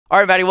All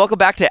right, everybody, welcome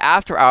back to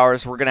After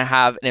Hours. We're going to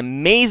have an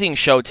amazing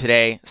show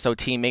today. So,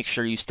 team, make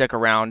sure you stick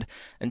around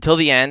until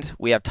the end.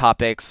 We have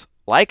topics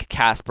like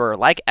Casper,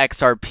 like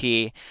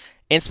XRP,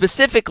 and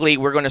specifically,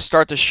 we're going to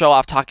start the show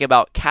off talking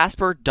about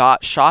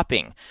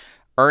Casper.Shopping,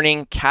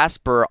 earning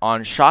Casper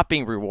on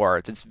shopping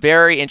rewards. It's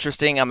very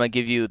interesting. I'm going to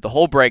give you the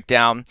whole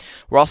breakdown.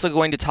 We're also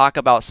going to talk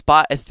about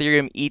Spot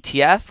Ethereum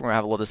ETF. We're going to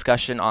have a little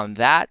discussion on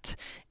that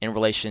in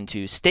relation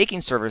to staking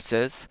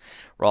services.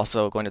 We're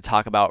also going to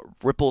talk about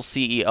Ripple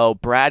CEO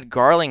Brad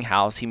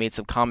Garlinghouse. He made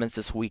some comments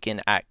this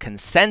weekend at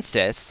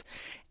Consensus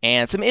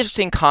and some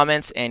interesting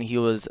comments, and he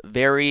was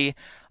very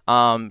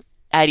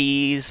at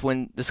ease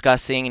when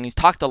discussing, and he's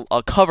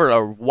covered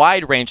a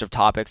wide range of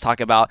topics,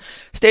 talking about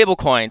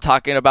stablecoin,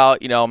 talking about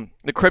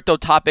the crypto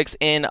topics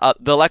in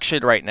the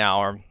election right now,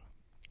 or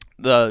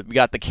we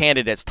got the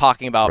candidates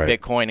talking about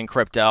Bitcoin and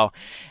crypto,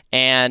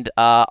 and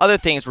other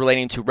things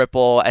relating to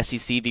Ripple,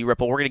 SEC v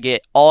Ripple. We're going to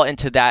get all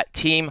into that,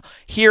 team,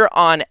 here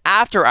on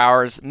After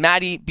Hours.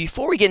 Maddie,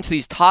 before we get into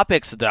these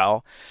topics,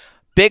 though,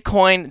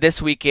 Bitcoin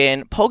this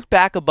weekend poked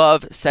back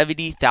above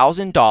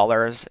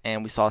 $70,000,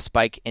 and we saw a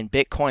spike in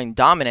Bitcoin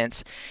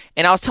dominance.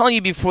 And I was telling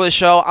you before the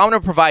show, I want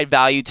to provide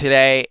value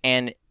today,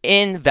 and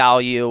in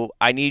value,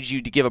 I need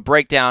you to give a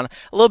breakdown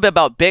a little bit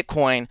about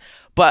Bitcoin.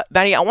 But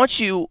Maddie, I want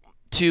you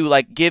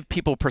to give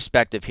people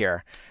perspective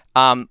here.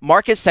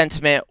 Market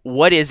sentiment,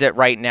 what is it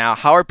right now?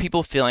 How are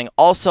people feeling?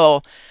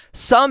 Also,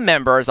 some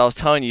members, I was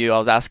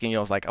asking you, I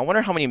was like, I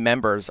wonder how many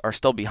members are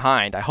still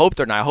behind. I hope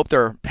they're not. I hope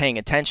they're paying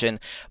attention.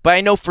 But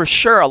I know for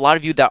sure a lot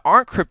of you that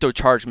aren't Crypto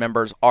Charge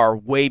members are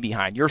way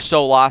behind. You're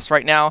so lost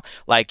right now.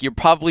 Like, you're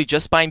probably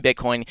just buying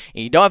Bitcoin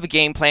and you don't have a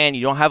game plan.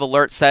 You don't have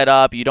alerts set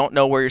up. You don't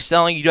know where you're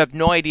selling. You have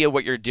no idea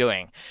what you're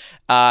doing.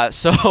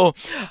 So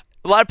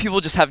a lot of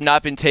people just have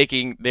not been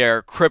taking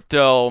their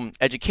crypto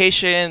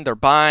education, their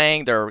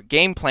buying, their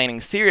game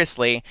planning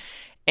seriously.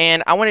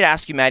 And I wanted to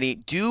ask you, Maddie,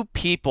 do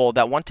people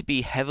that want to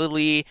be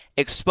heavily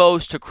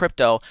exposed to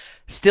crypto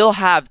still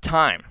have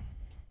time?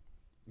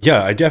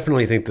 Yeah, I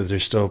definitely think that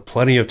there's still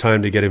plenty of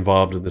time to get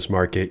involved in this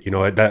market.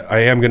 I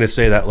am going to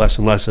say that less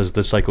and less as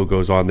the cycle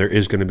goes on, there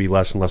is going to be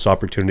less and less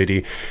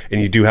opportunity,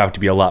 and you do have to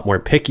be a lot more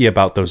picky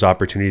about those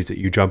opportunities that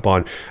you jump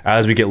on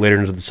as we get later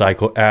into the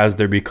cycle, as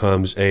there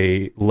becomes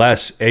a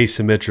less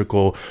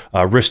asymmetrical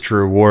risk to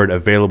reward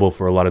available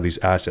for a lot of these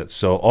assets.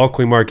 So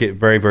altcoin market,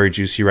 very, very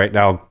juicy right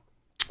now.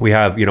 We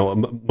have,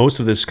 most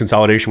of this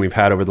consolidation we've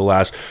had over the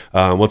last,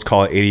 let's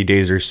call it 80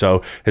 days or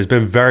so, has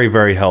been very,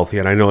 very healthy.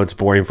 And I know it's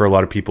boring for a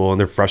lot of people and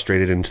they're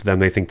frustrated, and to them,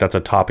 they think that's a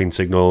topping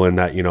signal and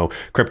that,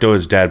 crypto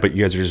is dead, but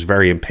you guys are just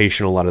very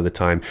impatient a lot of the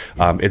time.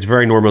 It's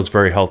very normal. It's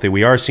very healthy.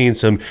 We are seeing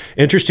some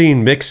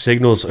interesting mixed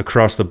signals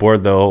across the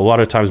board, though. A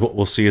lot of times what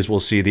we'll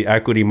see the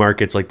equity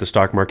markets, like the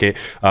stock market,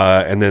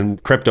 and then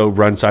crypto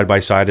run side by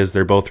side as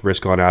they're both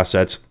risk on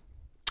assets.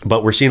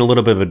 But we're seeing a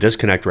little bit of a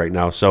disconnect right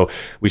now. So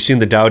we've seen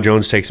the Dow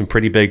Jones take some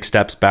pretty big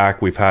steps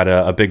back. We've had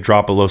a big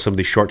drop below some of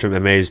these short-term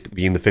MAs,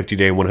 being the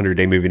 50-day and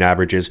 100-day moving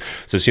averages.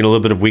 So seeing a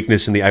little bit of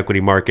weakness in the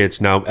equity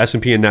markets. Now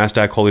S&P and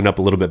NASDAQ holding up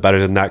a little bit better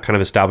than that, kind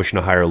of establishing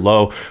a higher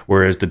low,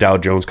 whereas the Dow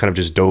Jones kind of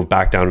just dove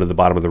back down to the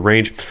bottom of the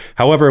range.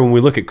 However, when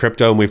we look at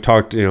crypto, and we've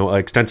talked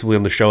extensively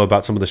on the show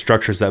about some of the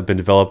structures that have been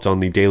developed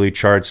on the daily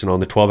charts and on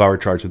the 12-hour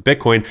charts with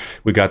Bitcoin,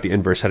 we got the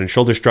inverse head and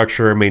shoulder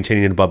structure,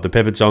 maintaining it above the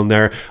pivot zone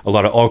there. A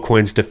lot of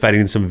altcoins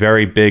defending some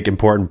very big,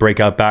 important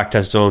breakout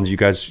backtest zones. You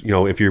guys,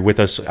 if you're with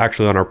us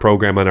actually on our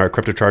program on our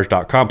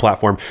CryptoCharge.com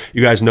platform,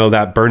 you guys know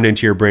that burned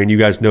into your brain. You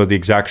guys know the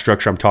exact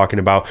structure I'm talking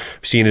about.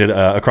 We've seen it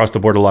across the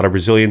board, a lot of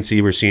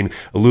resiliency. We're seeing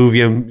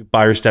Illuvium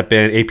buyers step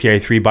in,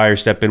 API3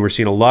 buyers step in. We're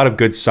seeing a lot of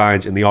good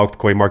signs in the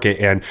altcoin market.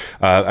 And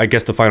I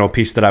guess the final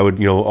piece that I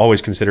would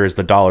always consider is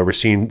the dollar. We're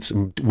seeing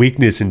some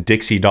weakness in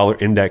Dixie dollar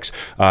index,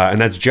 and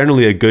that's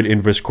generally a good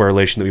inverse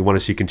correlation that we want to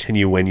see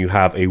continue when you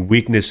have a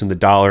weakness in the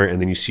dollar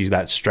and then you see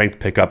that strength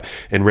pick up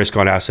in risk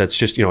on assets,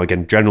 just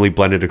again, generally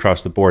blended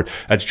across the board.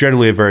 That's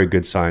generally a very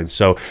good sign.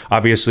 So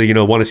obviously,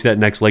 want to see that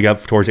next leg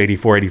up towards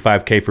 84,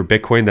 85K for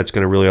Bitcoin. That's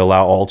going to really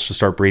allow alts to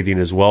start breathing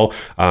as well.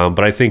 But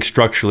I think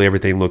structurally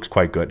everything looks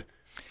quite good.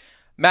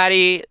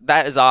 Maddie,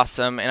 that is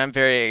awesome, and I'm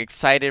very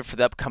excited for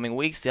the upcoming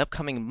weeks, the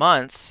upcoming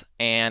months,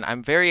 and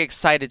I'm very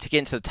excited to get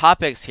into the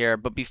topics here.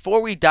 But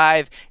before we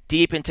dive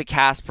deep into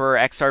Casper,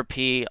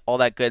 XRP, all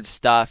that good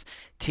stuff,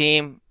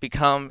 team,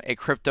 become a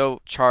Crypto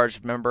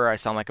Charge member. I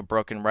sound like a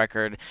broken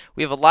record.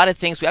 We have a lot of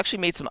things. We actually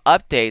made some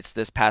updates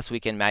this past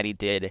weekend. Maddie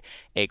did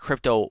a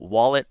crypto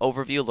wallet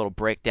overview, a little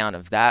breakdown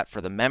of that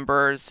for the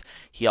members.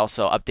 He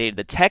also updated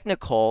the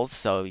technicals,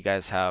 so you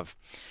guys have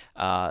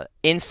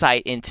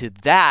insight into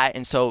that.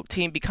 And so,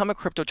 team, become a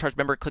Crypto Charge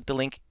member. Click the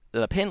link,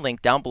 the pin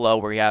link down below,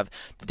 where you have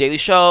the daily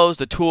shows,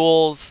 the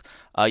tools.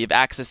 You have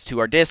access to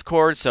our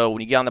Discord. So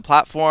when you get on the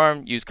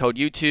platform, use code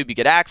YouTube, you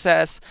get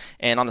access.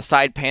 And on the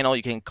side panel,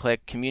 you can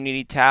click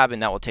Community tab,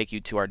 and that will take you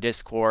to our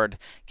Discord.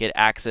 Get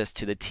access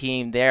to the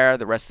team there,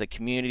 the rest of the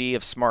community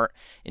of smart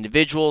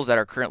individuals that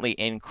are currently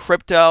in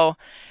crypto.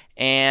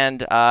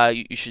 and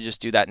you should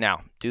just do that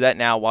now. Do that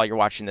now while you're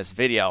watching this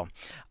video.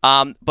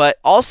 But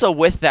also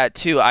with that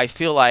too, I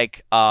feel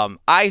like,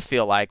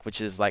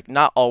 which is like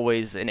not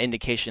always an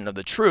indication of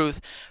the truth,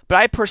 but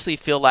I personally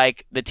feel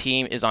like the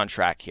team is on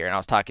track here. And I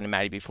was talking to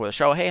Maddie before the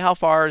show, hey, how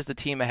far is the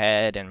team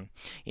ahead? And,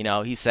 you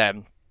know, he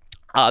said,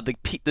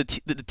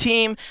 the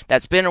team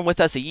that's been with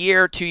us a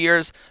year, 2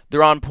 years,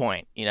 they're on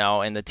point, you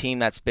know, and the team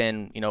that's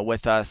been, you know,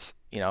 with us,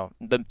 you know,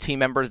 the team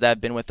members that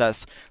have been with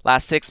us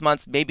last 6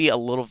 months, maybe a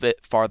little bit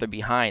farther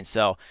behind.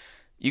 So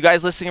you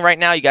guys listening right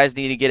now, you guys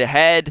need to get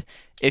ahead.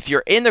 If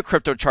you're in the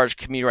crypto charge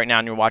community right now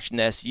and you're watching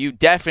this, you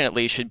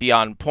definitely should be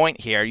on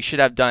point here. You should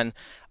have done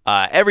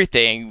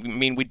everything. I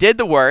mean, we did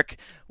the work.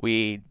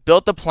 We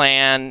built the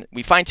plan,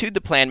 we fine-tuned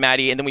the plan,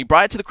 Maddie, and then we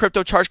brought it to the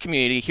crypto charge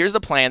community. Here's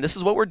the plan. This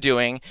is what we're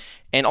doing,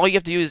 and all you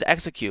have to do is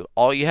execute.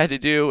 All you had to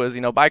do was,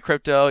 you know, buy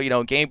crypto, you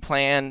know, game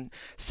plan,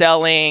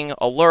 selling,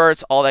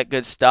 alerts, all that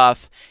good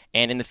stuff.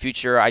 And in the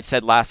future, I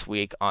said last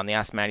week on the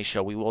Ask Maddie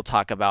show, we will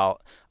talk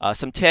about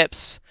some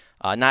tips.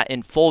 Not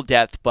in full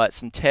depth, but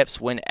some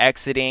tips when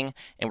exiting.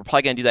 And we're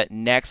probably going to do that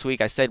next week.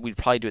 I said we'd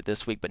probably do it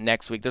this week, but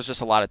next week, there's just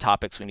a lot of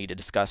topics we need to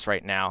discuss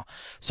right now.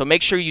 So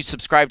make sure you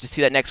subscribe to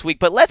see that next week.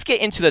 But let's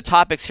get into the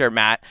topics here,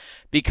 Matt,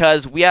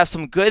 because we have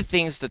some good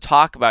things to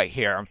talk about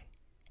here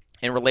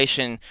in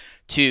relation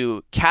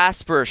to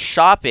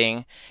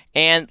CSPR.Shopping.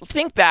 And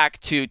think back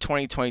to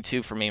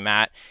 2022 for me,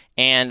 Matt.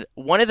 And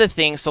one of the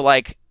things, so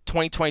like,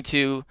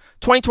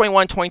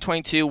 2021,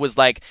 2022 was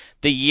like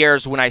the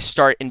years when I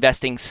start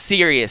investing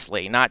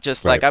seriously, not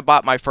just like I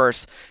bought my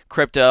first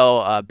crypto,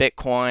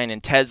 Bitcoin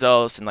and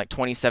Tezos in like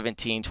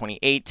 2017,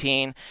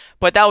 2018.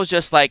 But that was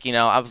just like, you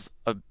know, I was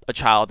a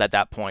child at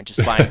that point,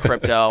 just buying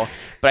crypto.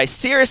 But I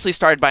seriously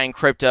started buying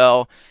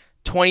crypto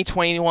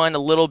 2021 a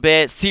little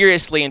bit,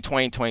 seriously in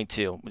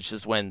 2022, which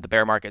is when the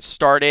bear market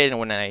started and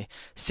when I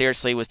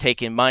seriously was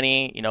taking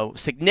money, you know,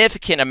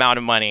 significant amount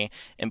of money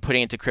and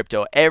putting into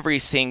crypto every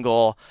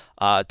single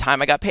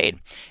time I got paid.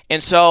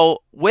 And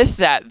so with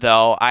that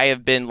though, I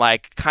have been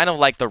like kind of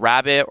like the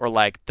rabbit or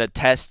like the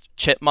test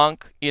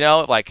chipmunk, you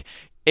know, like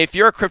if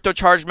you're a crypto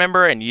charge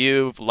member and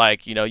you've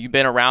like, you know, you've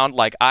been around,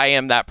 like I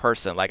am that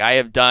person. Like I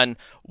have done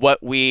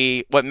what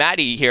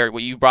Maddie here,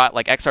 what you brought,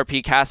 like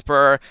XRP,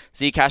 Casper,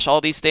 Zcash, all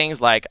these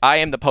things. Like I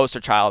am the poster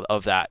child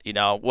of that. You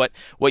know, what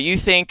you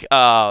think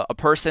a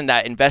person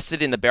that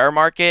invested in the bear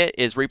market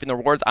is reaping the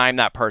rewards, I'm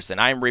that person.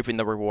 I'm reaping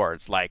the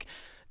rewards. Like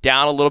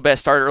down a little bit,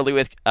 started early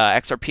with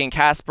XRP and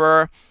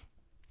Casper.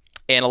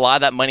 And a lot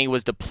of that money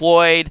was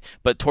deployed,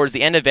 but towards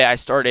the end of it, I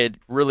started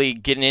really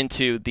getting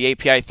into the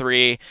API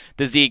 3,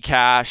 the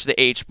Zcash, the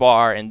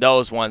HBAR, and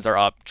those ones are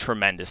up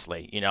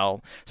tremendously, you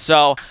know.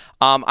 So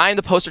I'm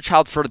the poster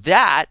child for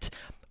that.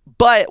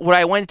 But what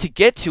I wanted to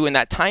get to in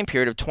that time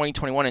period of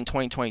 2021 and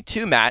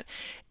 2022, Matt,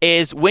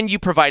 is when you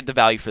provide the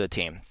value for the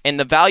team. And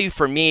the value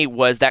for me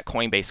was that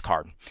Coinbase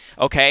card,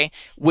 okay?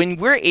 When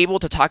we're able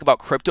to talk about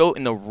crypto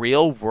in the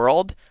real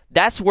world,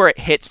 that's where it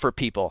hits for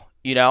people.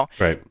 You know,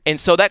 right? And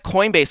so that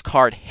Coinbase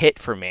card hit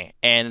for me,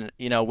 and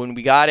you know, when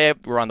we got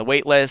it, we were on the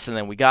wait list, and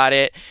then we got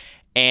it,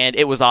 and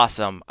it was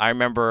awesome. I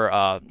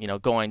remember, you know,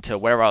 going to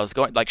wherever I was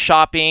going, like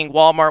shopping,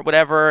 Walmart,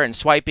 whatever, and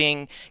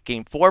swiping,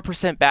 getting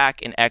 4%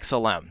 back in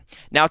XLM.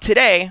 Now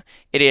today,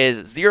 it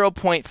is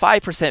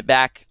 0.5%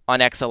 back on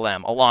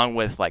XLM, along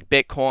with like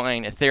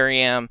Bitcoin,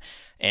 Ethereum,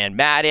 and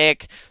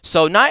Matic.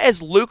 So not as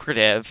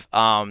lucrative,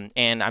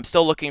 and I'm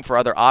still looking for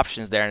other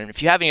options there. And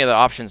if you have any other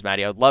options,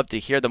 Maddie, I would love to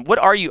hear them. What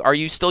are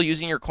you still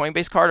using your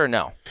Coinbase card or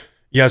no?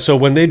 Yeah, so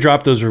when they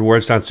drop those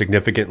rewards down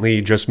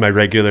significantly, just my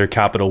regular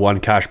Capital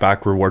One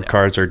cashback reward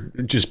cards are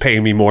just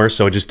paying me more.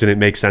 So it just didn't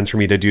make sense for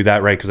me to do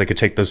that, right? Because I could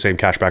take those same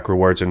cashback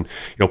rewards and,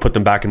 you know, put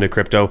them back into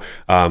crypto.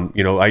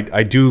 You know,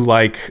 I do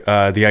like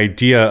the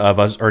idea of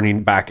us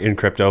earning back in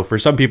crypto. For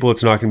some people,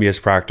 it's not going to be as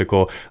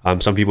practical.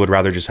 Some people would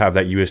rather just have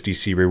that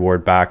USDC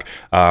reward back.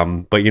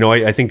 But, you know,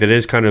 I think that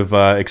is kind of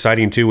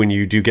exciting too when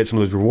you do get some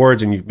of those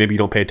rewards and maybe you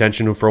don't pay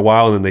attention to them for a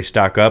while and then they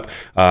stack up,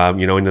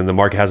 you know, and then the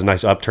market has a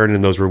nice upturn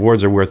and those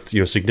rewards are worth, you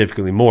know,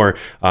 significantly more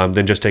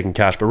than just taking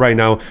cash. But right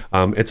now,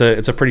 it's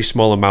a pretty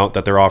small amount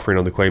that they're offering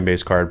on the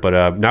Coinbase card.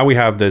 But now we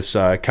have this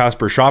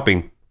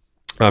CSPR.Shopping.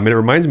 And it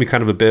reminds me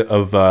kind of a bit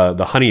of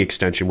the Honey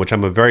extension, which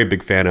I'm a very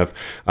big fan of.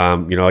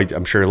 You know,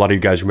 I'm sure a lot of you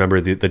guys remember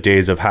the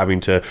days of having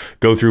to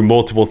go through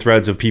multiple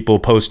threads of people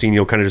posting, you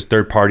know, kind of just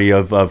third party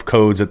of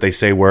codes that they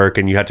say work,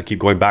 and you had to keep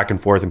going back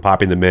and forth and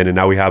popping them in. And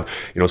now we have,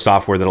 you know,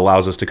 software that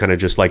allows us to kind of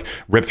just like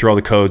rip through all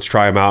the codes,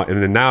 try them out.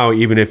 And then now,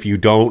 even if you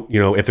don't, you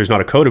know, if there's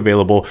not a code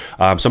available,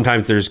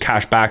 sometimes there's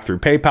cash back through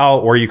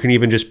PayPal, or you can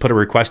even just put a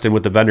request in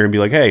with the vendor and be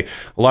like, hey,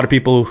 a lot of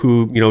people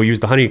who, you know, use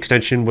the Honey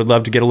extension would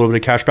love to get a little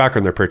bit of cash back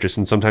on their purchase.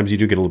 And sometimes you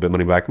do get a little bit of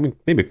money back. I mean,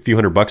 maybe a few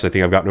 $100 I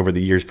think I've gotten over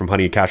the years from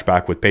Honey cash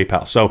back with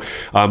PayPal. So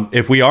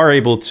if we are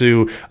able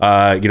to,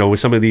 you know, with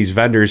some of these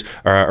vendors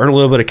earn a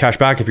little bit of cash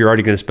back, if you're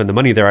already going to spend the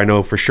money there, I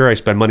know for sure I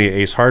spend money at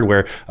Ace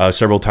Hardware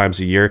several times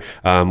a year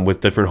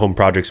with different home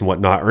projects and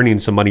whatnot. Earning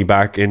some money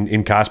back in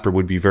CSPR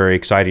would be very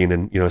exciting.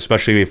 And, you know,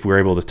 especially if we're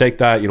able to take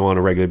that, you know, on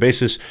a regular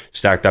basis,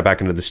 stack that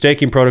back into the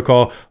staking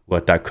protocol,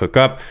 let that cook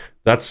up,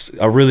 That's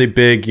a really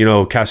big,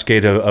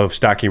 cascade of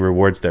stacking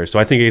rewards there. So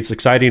I think it's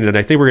exciting, and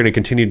I think we're going to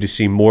continue to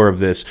see more of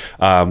this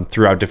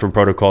throughout different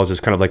protocols as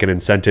kind of like an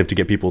incentive to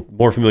get people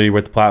more familiar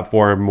with the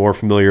platform, more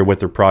familiar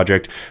with their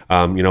project,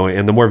 and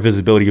the more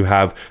visibility you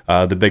have,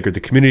 the bigger the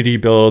community you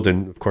build,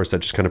 and of course that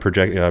just kind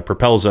of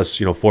propels us,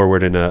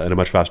 forward in a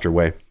much faster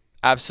way.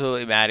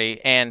 Absolutely, Maddie.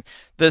 And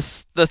the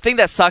thing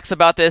that sucks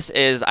about this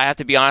is I have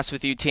to be honest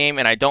with you, team,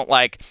 and I don't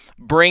like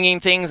bringing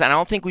things. And I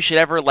don't think we should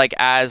ever, like,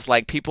 as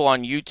like people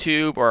on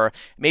YouTube, or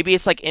maybe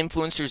it's like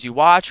influencers you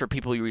watch or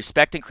people you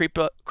respect in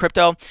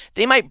crypto,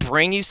 they might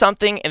bring you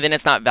something and then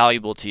it's not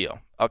valuable to you.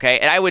 Okay,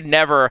 and I would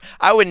never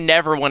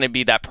want to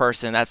be that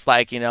person that's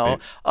like, Right.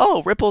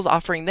 oh, Ripple's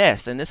offering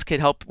this and this could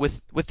help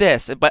with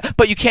this,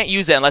 but you can't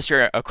use it unless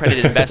you're an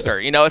accredited investor.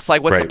 It's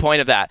like, what's the Right.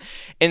 point of that?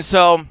 And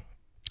so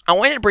I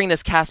wanted to bring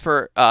this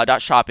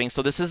Casper.Shopping.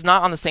 So this is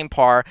not on the same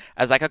par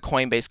as like a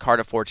Coinbase card,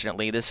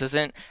 unfortunately. This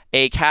isn't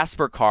a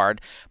Casper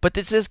card, but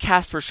this is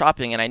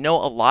Casper.Shopping. And I know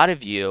a lot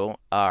of you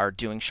are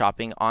doing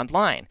shopping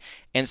online.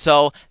 And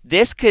so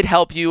this could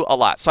help you a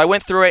lot. So I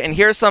went through it, and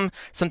here's some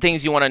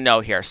things you want to know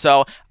here.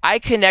 So I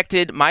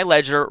connected my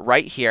ledger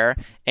right here.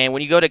 And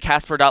when you go to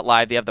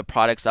Casper.live, they have the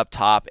products up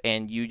top,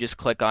 and you just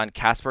click on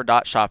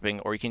Casper.Shopping,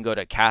 or you can go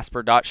to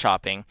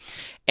Casper.Shopping.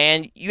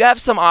 And you have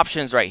some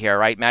options right here,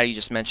 right? Maddie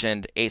just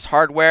mentioned Ace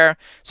Hardware.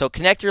 So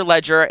connect your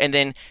ledger and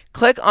then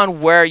click on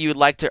where you'd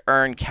like to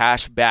earn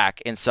cash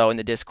back. And so in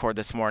the Discord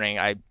this morning,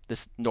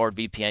 this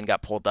NordVPN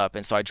got pulled up,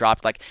 and so I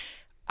dropped like,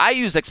 I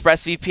use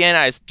ExpressVPN.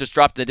 I just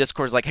dropped in the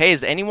Discord like, hey,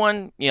 does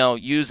anyone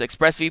use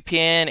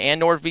ExpressVPN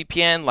and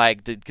NordVPN?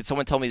 Like, could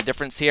someone tell me the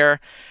difference here?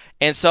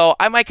 And so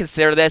I might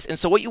consider this. And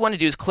so what you want to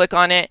do is click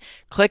on it,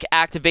 click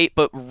activate,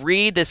 but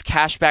read this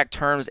cashback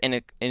terms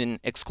and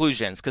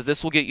exclusions, because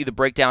this will get you the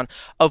breakdown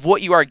of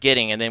what you are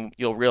getting. And then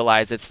you'll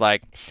realize it's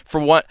like for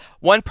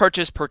one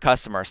purchase per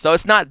customer. So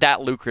it's not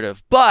that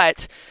lucrative.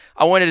 But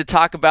I wanted to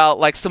talk about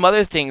like some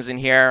other things in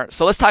here.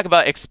 So let's talk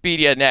about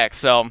Expedia next.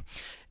 So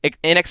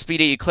in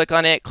Expedia, you click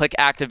on it, click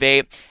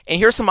activate, and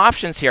here's some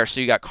options here. So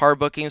you got car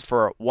bookings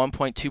for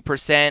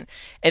 1.2%,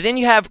 and then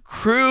you have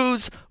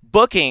cruise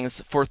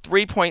bookings for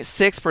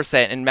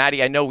 3.6%. And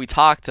Maddie, I know we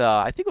talked,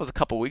 I think it was a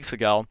couple weeks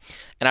ago,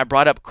 and I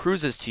brought up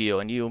cruises to you,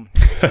 and you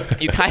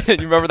kind of,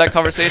 you remember that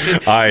conversation?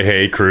 I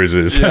hate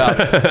cruises.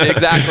 Yeah,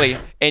 exactly.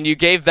 And you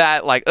gave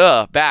that like,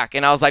 back.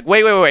 And I was like,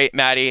 wait,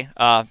 Maddie,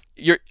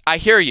 I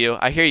hear you.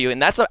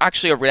 And that's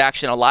actually a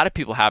reaction a lot of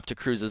people have to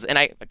cruises. And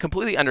I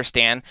completely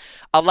understand.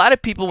 A lot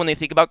of people, when they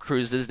think about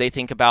cruises, they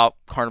think about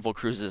Carnival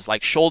cruises,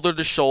 like shoulder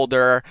to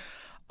shoulder,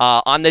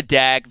 on the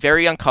deck,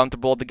 very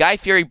uncomfortable. The Guy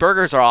Fieri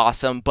burgers are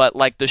awesome, but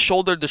like the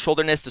shoulder to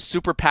shoulderness, the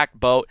super packed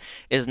boat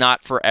is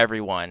not for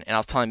everyone. And I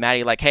was telling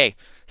Maddie like, hey,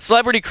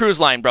 Celebrity Cruise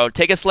Line, bro.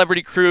 Take a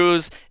celebrity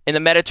cruise in the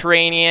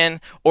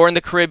Mediterranean or in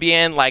the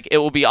Caribbean. Like, it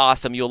will be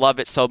awesome. You'll love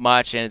it so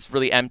much, and it's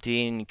really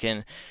empty, and you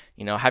can,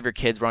 have your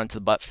kids run to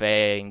the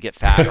buffet and get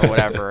fat or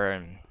whatever,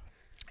 and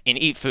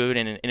eat food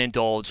and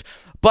indulge.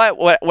 But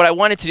what I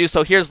wanted to do,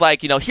 so here's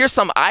like, here's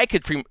some I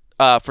could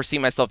foresee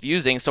myself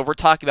using. So if we're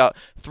talking about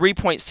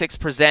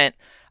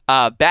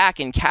 3.6% back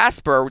in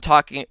Casper,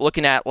 we're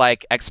looking at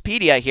like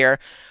Expedia here.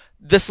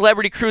 The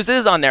celebrity cruise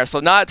is on there.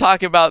 So not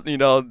talking about,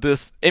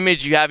 this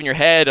image you have in your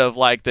head of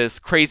like this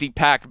crazy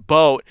packed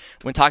boat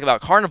when talking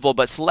about Carnival,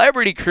 but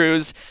celebrity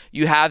cruise,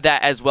 you have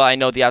that as well. I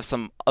know they have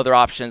some other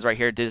options right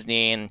here,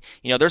 Disney, and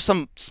there's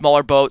some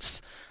smaller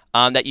boats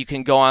that you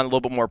can go on, a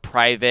little bit more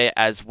private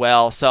as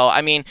well. So,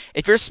 I mean,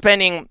 if you're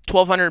spending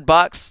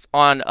 $1,200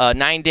 on a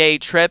 9-day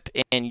trip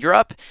in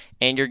Europe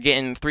and you're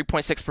getting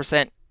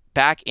 3.6%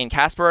 back in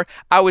Casper,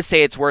 I would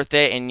say it's worth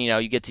it. And,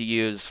 you get to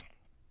use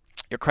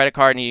your credit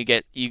card and you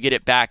get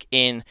it back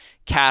in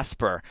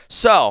Casper.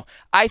 So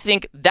I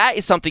think that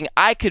is something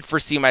I could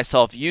foresee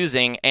myself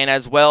using. And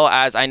as well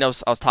as, I know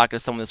I was talking to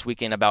someone this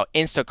weekend about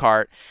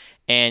Instacart.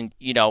 And,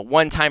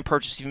 one-time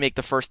purchase, you make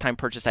the first-time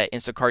purchase at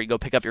Instacart, you go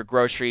pick up your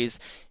groceries,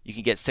 you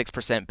can get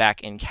 6%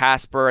 back in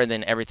Casper, and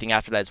then everything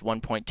after that is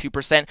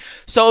 1.2%.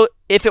 So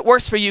if it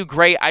works for you,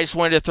 great. I just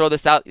wanted to throw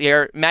this out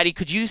there. Maddie,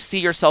 could you see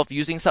yourself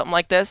using something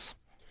like this?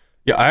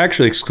 Yeah, I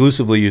actually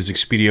exclusively use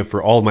Expedia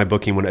for all of my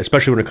booking,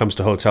 especially when it comes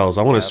to hotels.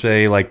 I want to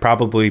say, like,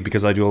 probably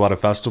because I do a lot of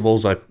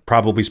festivals, I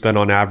probably spend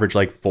on average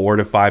like $4,000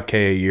 to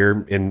 $5,000 a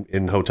year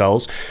in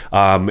hotels.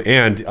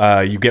 And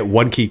you get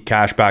one key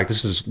cash back.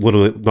 This is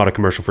literally not a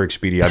commercial for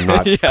Expedia. I'm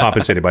not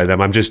compensated by them.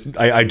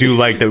 I do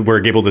like that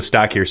we're able to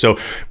stack here. So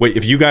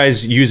if you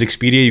guys use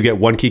Expedia, you get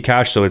one key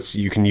cash. So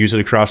you can use it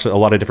across a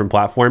lot of different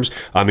platforms,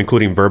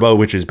 including Vrbo,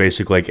 which is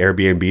basically like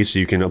Airbnb. So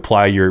you can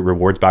apply your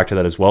rewards back to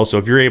that as well. So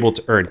if you're able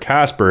to earn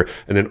Casper,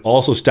 and then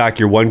also stack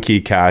your one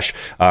key cash,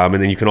 and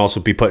then you can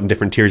also be put in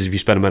different tiers if you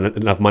spend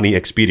enough money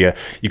Expedia,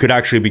 you could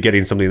actually be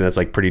getting something that's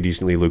like pretty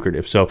decently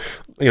lucrative. So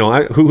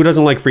who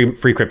doesn't like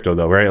free crypto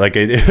though, right? Like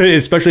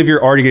especially if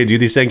you're already going to do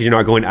these things, you're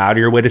not going out of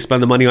your way to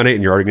spend the money on it,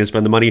 and you're already going to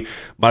spend the money,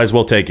 might as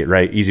well take it,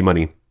 right? Easy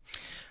money.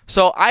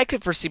 So I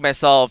could foresee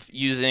myself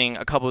using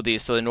a couple of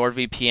these. So the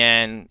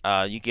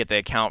NordVPN, you get the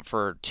account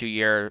for 2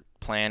 year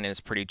plan and it's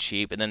pretty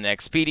cheap. And then the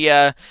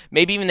Expedia,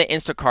 maybe even the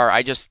Instacart,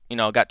 I just,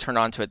 got turned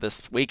on to it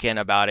this weekend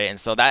about it. And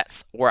so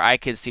that's where I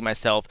could see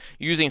myself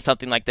using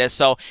something like this.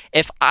 So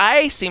if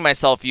I see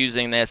myself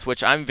using this,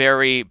 which I'm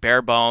very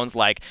bare bones,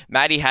 like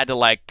Maddie had to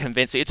like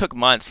convince me, it took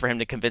months for him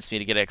to convince me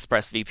to get an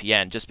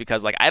ExpressVPN just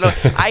because like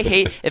I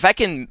hate, if I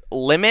can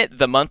limit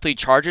the monthly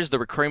charges, the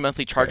recurring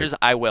monthly charges,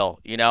 I will,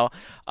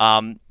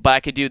 but I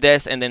could do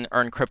this and then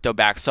earn crypto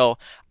back. So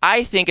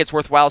I think it's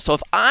worthwhile. So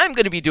if I'm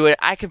going to be doing it,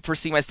 I can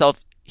foresee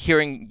myself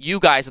hearing you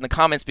guys in the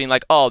comments being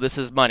like, oh, this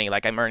is money,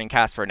 like I'm earning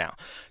Casper now.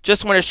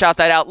 Just want to shout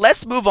that out.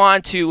 Let's move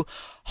on to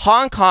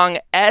Hong Kong.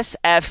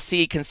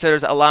 SFC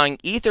considers allowing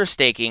Ether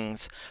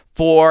stakings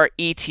for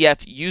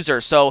ETF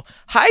users. So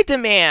high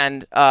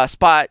demand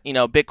spot,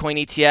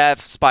 Bitcoin ETF,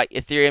 spot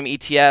Ethereum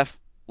ETF,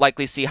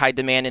 likely see high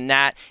demand in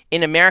that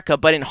in America,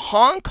 but in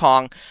Hong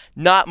Kong,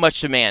 not much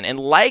demand. And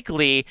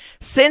likely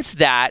since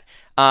that,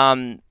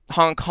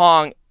 Hong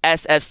Kong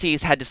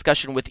SFCs had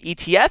discussion with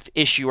ETF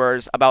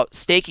issuers about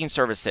staking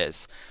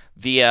services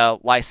via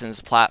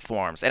licensed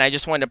platforms. And I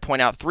just wanted to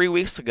point out 3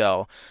 weeks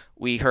ago,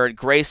 we heard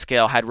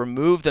Grayscale had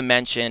removed the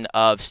mention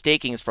of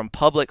stakings from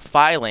public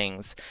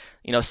filings,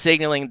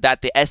 signaling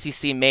that the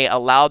SEC may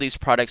allow these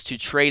products to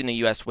trade in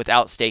the US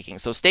without staking.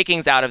 So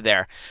staking's out of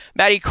there.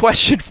 Maddie,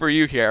 question for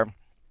you here.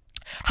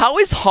 How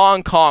is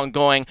Hong Kong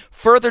going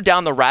further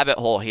down the rabbit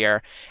hole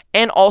here?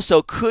 And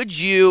also, could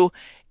you,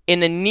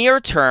 in the near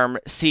term,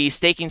 see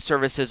staking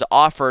services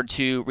offered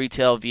to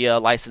retail via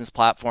licensed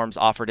platforms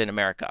offered in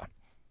America?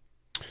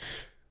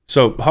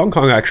 So Hong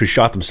Kong actually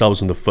shot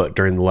themselves in the foot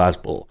during the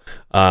last bull.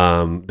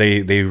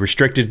 They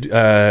restricted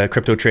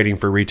crypto trading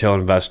for retail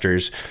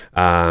investors,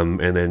 and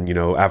then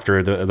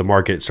after the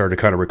market started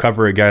to kind of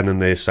recover again, then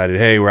they decided,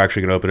 hey, we're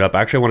actually going to open it up.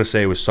 Actually, I want to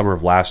say it was summer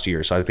of last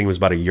year, so I think it was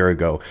about a year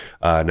ago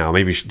now,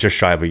 maybe just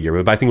shy of a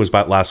year. But I think it was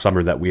about last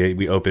summer that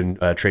we opened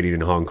trading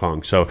in Hong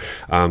Kong. So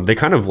they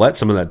kind of let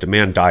some of that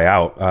demand die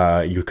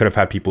out. You could have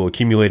had people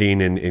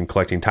accumulating and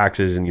collecting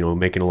taxes and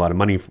making a lot of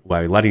money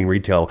by letting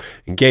retail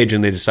engage,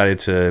 and they decided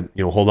to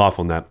hold off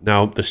on that.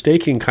 Now the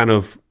staking kind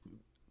of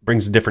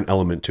brings a different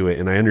element to it,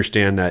 and I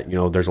understand that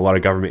there's a lot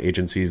of government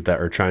agencies that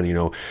are trying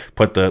to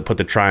put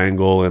the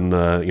triangle in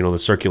the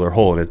circular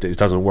hole, and it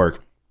doesn't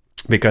work,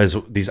 because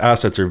these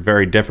assets are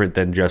very different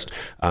than just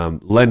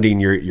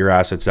lending your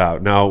assets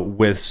out. Now,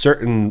 with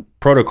certain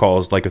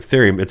protocols like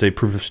Ethereum, it's a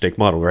proof of stake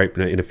model, right?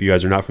 And if you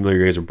guys are not familiar,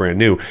 you guys are brand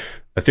new,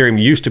 Ethereum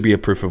used to be a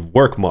proof of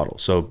work model.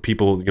 So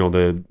people,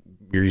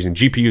 you're using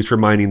GPUs for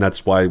mining.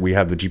 That's why we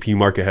have the GPU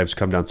market has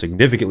come down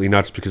significantly,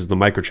 not just because of the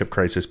microchip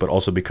crisis, but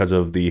also because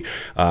of the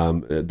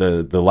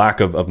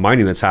lack of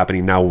mining that's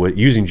happening now with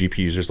using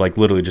GPUs. There's like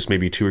literally just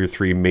maybe 2 or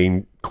 3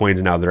 main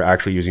coins now that are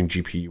actually using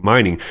GPU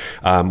mining.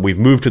 We've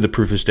moved to the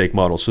proof of stake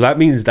model. So that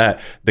means that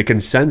the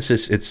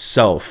consensus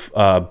itself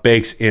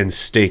bakes in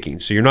staking.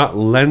 So you're not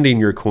lending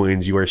your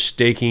coins, you are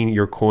staking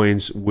your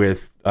coins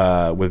with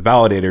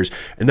validators,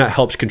 and that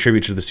helps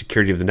contribute to the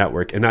security of the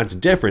network. And that's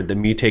different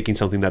than me taking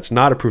something that's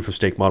not a proof of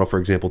stake model, for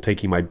example,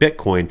 taking my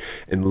Bitcoin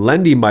and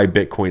lending my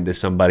Bitcoin to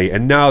somebody,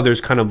 and now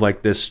there's kind of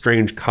like this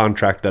strange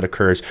contract that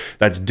occurs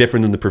that's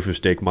different than the proof of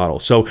stake model.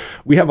 So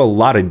we have a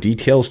lot of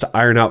details to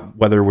iron out,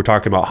 whether we're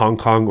talking about Hong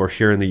Kong or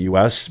here in the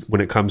US when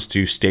it comes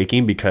to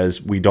staking,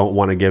 because we don't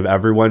want to give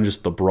everyone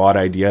just the broad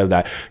idea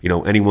that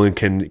anyone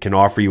can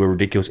offer you a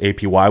ridiculous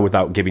APY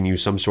without giving you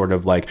some sort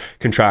of like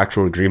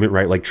contractual agreement,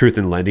 right? Like truth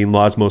in lending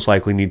laws most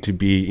likely need to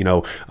be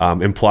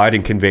implied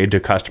and conveyed to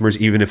customers,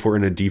 even if we're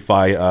in a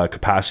DeFi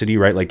capacity,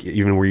 right? Like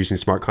even if we're using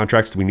smart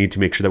contracts, we need to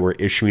make sure that we're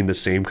issuing the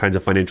same kinds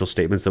of financial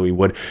statements that we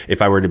would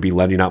if I were to be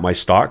lending out my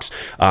stocks.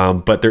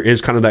 But there is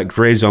kind of that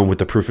gray zone with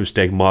the proof of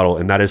stake model,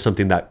 and that is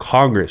something that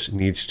Congress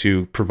needs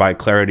to provide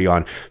clarity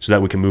on so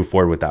that we can move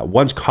forward with that.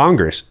 Once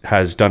Congress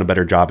has done a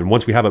better job, and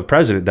once we have a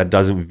president that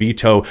doesn't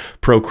veto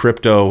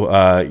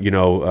pro-crypto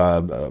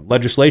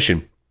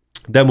legislation,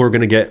 then we're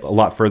going to get a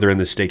lot further in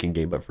the staking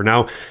game. But for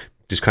now,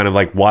 just kind of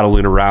like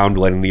waddling around,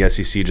 letting the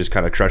SEC just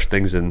kind of crush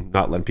things and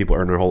not letting people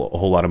earn a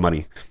whole lot of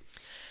money.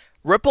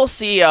 Ripple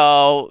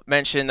CEO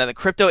mentioned that the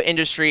crypto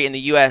industry in the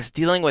US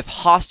dealing with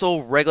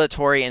hostile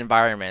regulatory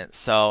environment.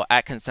 So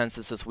at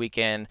Consensus this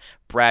weekend,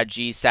 Brad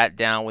G sat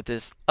down with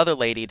this other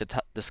lady to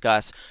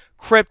discuss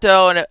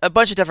crypto and a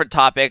bunch of different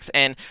topics,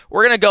 and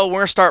we're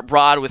gonna start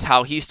broad with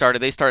how he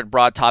started. They started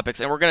broad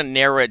topics, and we're gonna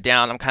narrow it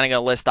down. I'm kind of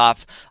gonna list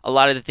off a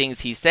lot of the things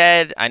he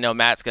said. I know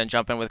Matt's gonna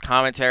jump in with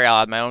commentary.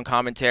 I'll add my own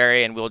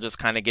commentary, and we'll just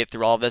kind of get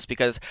through all of this,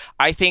 because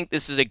I think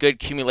this is a good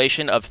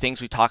accumulation of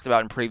things we talked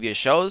about in previous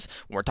shows.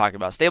 When we're talking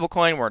about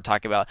stablecoin, when we're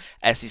talking about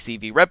SEC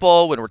v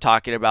Ripple, when we're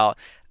talking about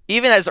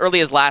even as early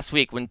as last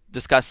week when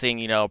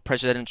discussing,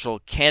 presidential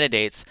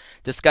candidates,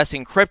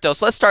 discussing crypto.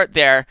 So let's start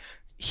there.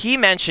 He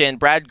mentioned,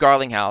 Brad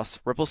Garlinghouse,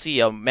 Ripple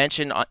CEO,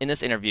 mentioned in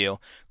this interview,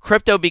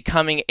 crypto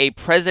becoming a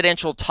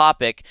presidential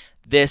topic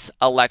this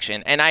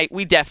election. And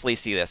we definitely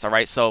see this, all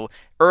right? So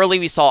early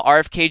we saw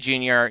RFK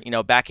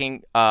Jr.,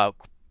 backing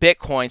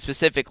Bitcoin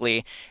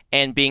specifically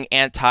and being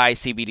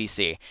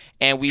anti-CBDC.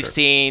 And we've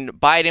seen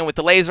Biden with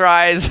the laser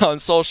eyes on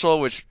social,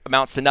 which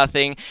amounts to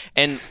nothing.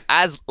 And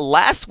as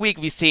last week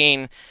we've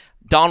seen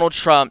Donald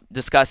Trump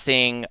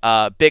discussing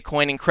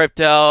Bitcoin and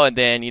crypto, and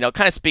then,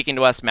 kind of speaking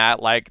to us,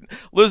 Matt, like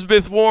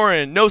Elizabeth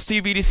Warren, no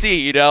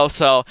CBDC,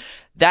 so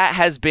that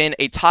has been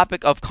a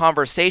topic of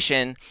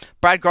conversation.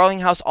 Brad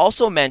Garlinghouse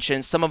also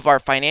mentioned some of our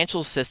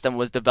financial system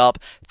was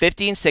developed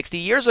 50 and 60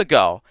 years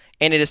ago,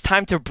 and it is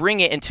time to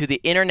bring it into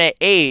the internet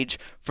age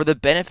for the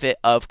benefit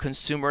of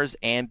consumers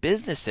and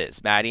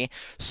businesses, Maddie.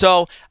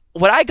 So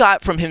what I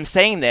got from him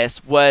saying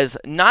this was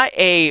not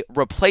a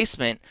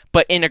replacement,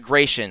 but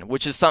integration,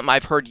 which is something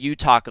I've heard you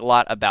talk a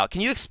lot about.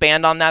 Can you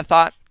expand on that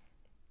thought?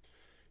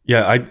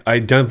 Yeah, I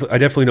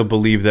definitely don't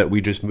believe that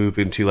we just move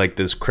into like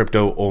this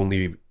crypto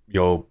only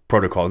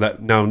protocol.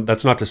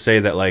 That's not to say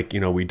that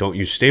we don't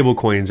use stable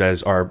coins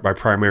as our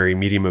primary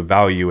medium of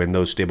value, and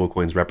those stable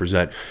coins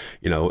represent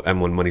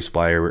M1 money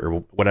supply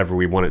or whatever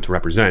we want it to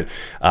represent.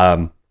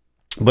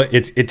 But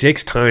it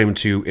takes time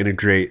to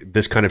integrate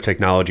this kind of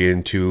technology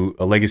into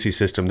a legacy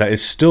system that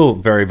is still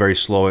very, very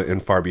slow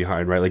and far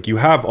behind, right? Like you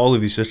have all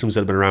of these systems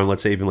that have been around,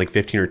 let's say even like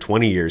 15 or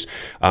 20 years.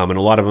 And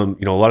a lot of them,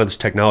 a lot of this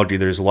technology,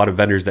 there's a lot of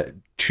vendors that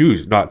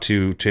choose not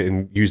to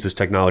use this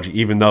technology,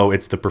 even though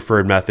it's the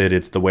preferred method.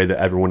 It's the way that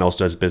everyone else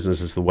does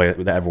business. It's the way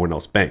that everyone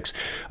else banks.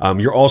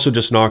 You're also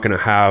just not going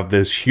to have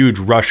this huge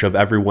rush of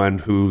everyone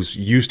who's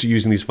used to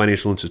using these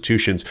financial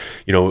institutions,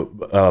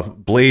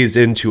 blaze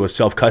into a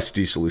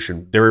self-custody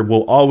solution. There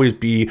will always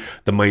be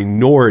the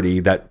minority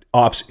that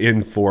opts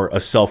in for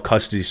a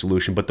self-custody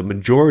solution, but the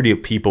majority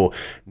of people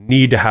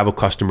need to have a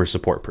customer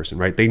support person,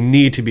 right? They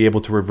need to be able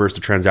to reverse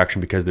the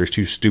transaction because they're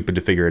too stupid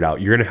to figure it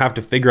out. You're going to have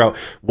to figure out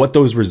what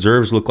those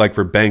reserves look like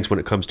for banks when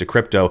it comes to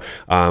crypto.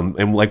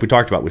 And like we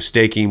talked about with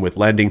staking, with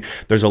lending,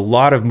 there's a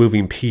lot of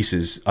moving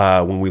pieces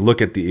when we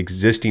look at the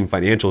existing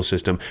financial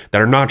system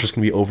that are not just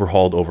going to be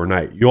overhauled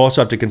overnight. You also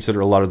have to consider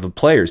a lot of the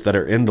players that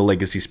are in the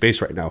legacy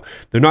space right now.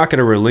 They're not going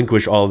to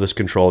relinquish all of this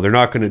control. They're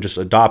not going to just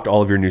adopt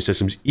all of your new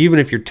systems, even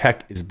if your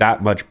tech is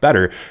that much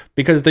better,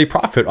 because they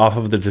profit off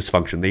of the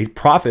dysfunction. They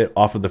profit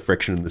off of the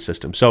friction in the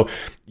system. So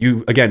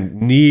you, again,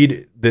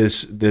 need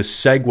this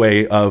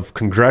segue of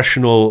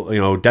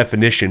congressional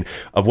definition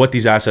of what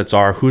these assets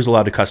are, who's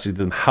allowed to custody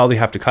them, how they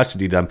have to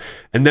custody them,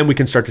 and then we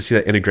can start to see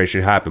that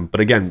integration happen. But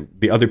again,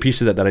 the other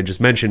piece of that I just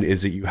mentioned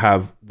is that you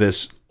have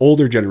this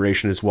older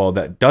generation as well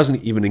that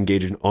doesn't even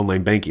engage in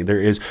online banking. There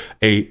is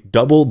a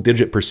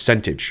double-digit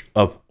percentage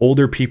of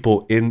older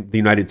people in the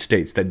United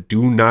States that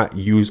do not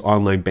use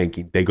online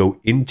banking. They go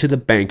into the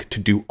bank to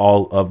do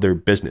all of their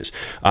business.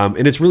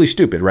 And it's really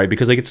stupid, right?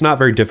 Because it's not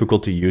very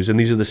difficult to use. And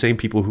these are the same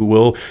people who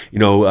will,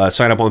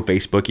 sign up on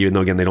Facebook, even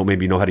though again, they don't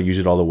maybe know how to use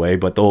it all the way,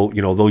 but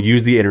they'll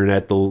use the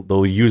internet.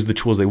 They'll use the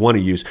tools they want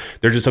to use.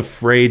 They're just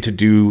afraid to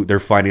do their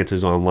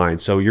finances online.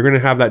 So you're going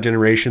to have that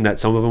generation that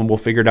some of them will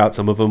figure it out.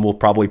 Some of them will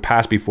probably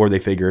pass before they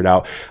figure it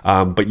out.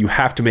 But you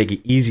have to make it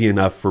easy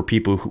enough for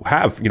people who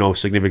have,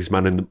 significant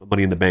amount of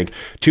money in the bank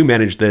to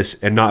manage this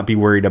and not be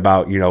worried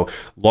about,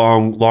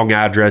 long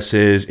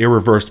addresses,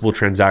 irreversible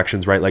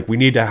transactions, right? Like we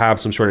need to have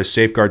some sort of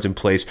safeguards in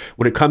place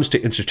when it comes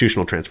to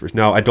institutional transfers.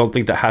 Now, I don't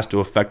think that has to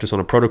affect us on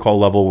a protocol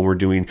level when we're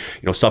doing,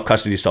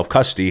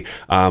 self-custody,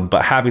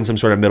 but having some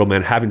sort of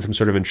middleman, having some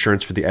sort of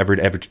insurance for the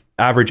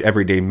average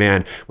everyday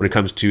man when it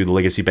comes to the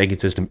legacy banking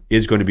system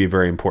is going to be a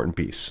very important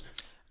piece.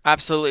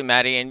 Absolutely,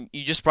 Maddie. And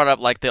you just brought up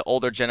the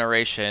older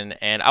generation,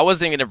 and I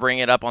wasn't going to bring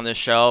it up on this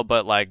show,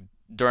 but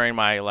during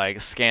my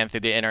scan through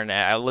the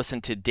internet, I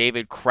listened to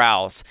David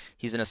Krause.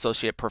 He's an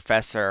associate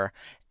professor,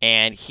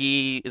 and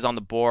he is on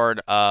the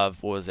board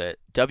of, what was it,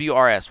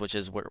 WRS, which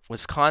is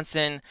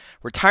Wisconsin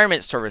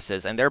Retirement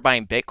Services, and they're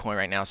buying Bitcoin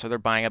right now. So they're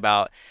buying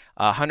about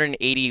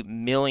 $180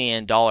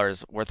 million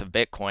worth of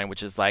Bitcoin,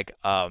 which is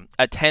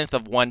a tenth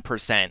of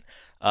 1%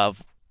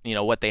 of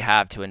what they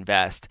have to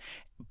invest.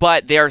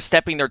 But they are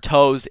stepping their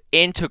toes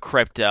into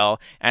crypto,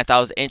 and I thought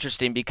it was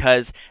interesting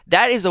because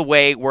that is a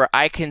way where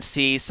I can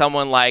see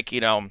someone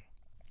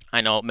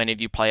I know many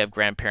of you probably have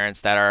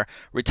grandparents that are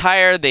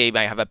retired. They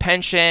might have a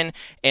pension,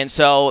 and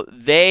so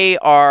they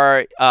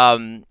are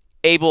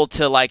able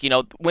to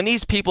when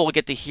these people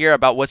get to hear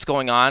about what's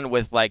going on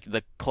with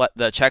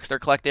the checks they're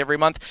collecting every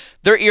month,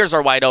 their ears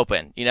are wide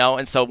open,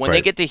 and so when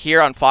they get to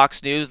hear on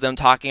Fox News them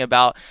talking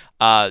about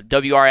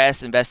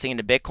WRS investing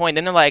into Bitcoin,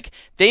 then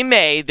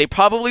they're they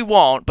probably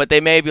won't, but they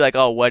may be like,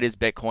 oh, what is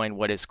Bitcoin?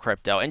 What is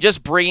crypto? And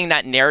just bringing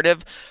that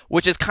narrative,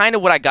 which is kind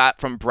of what I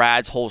got from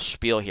Brad's whole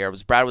spiel here,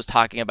 was Brad was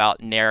talking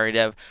about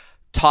narrative,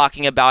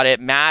 talking about it,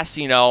 mass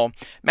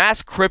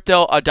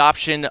crypto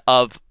adoption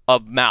of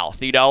mouth,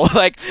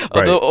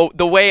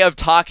 the way of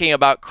talking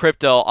about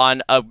crypto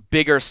on a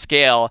bigger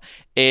scale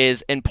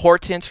is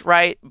important,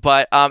 right?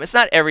 But it's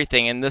not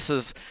everything, and this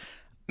is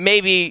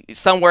maybe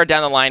somewhere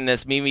down the line,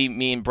 maybe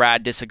me and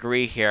Brad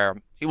disagree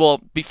here. Well,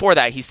 before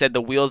that, he said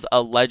the wheels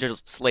of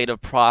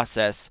legislative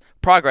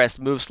progress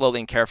move slowly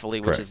and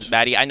carefully, which is,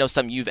 Maddie, I know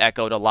something you've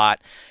echoed a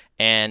lot.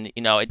 And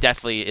it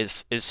definitely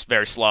is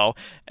very slow,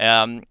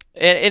 and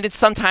it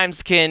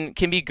sometimes can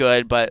be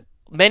good, but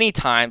many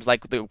times,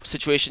 like the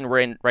situation we're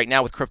in right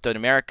now with crypto in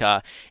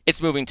America,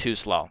 it's moving too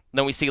slow.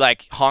 Then we see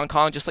Hong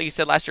Kong, just like you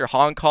said last year,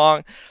 Hong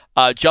Kong,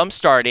 jump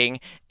starting,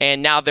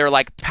 and now they're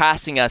like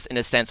passing us in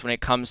a sense when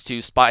it comes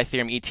to spot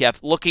Ethereum ETF,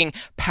 looking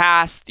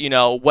past, you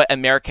know, what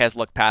America has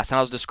looked past. And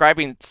I was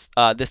describing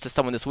this to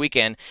someone this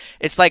weekend.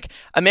 It's like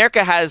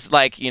America has,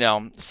 like, you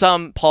know,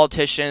 some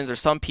politicians or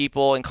some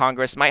people in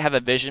Congress might have a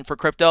vision for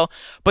crypto,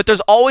 but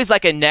there's always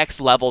like a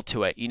next level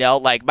to it. You know,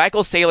 like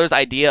Michael Saylor's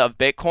idea of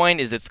Bitcoin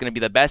is it's going to be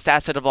the best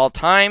asset of all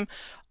time.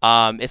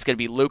 It's going to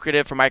be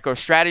lucrative for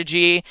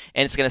MicroStrategy,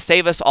 and it's going to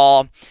save us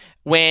all.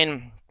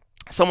 When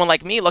someone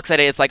like me looks at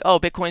it, it's like, oh,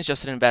 Bitcoin's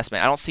just an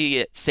investment. I don't see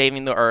it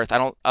saving the earth. I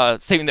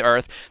don't saving the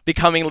earth,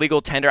 becoming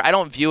legal tender. I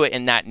don't view it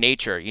in that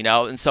nature, you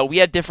know. And so we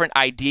have different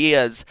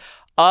ideas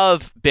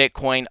of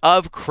Bitcoin,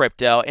 of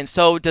crypto, and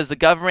so does the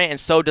government, and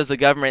so does the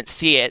government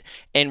see it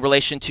in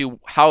relation to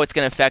how it's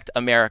going to affect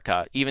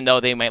America. Even though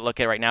they might look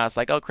at it right now, it's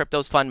like, oh,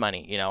 crypto's fun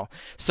money, you know.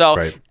 So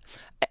Right.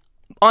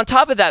 On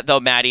top of that, though,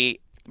 Maddie,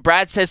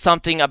 Brad says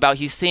something about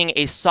he's seeing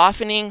a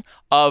softening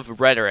of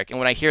rhetoric. And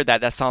when I hear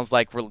that, that sounds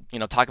like we're, you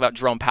know, talking about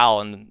Jerome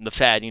Powell and the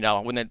Fed, you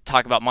know, when they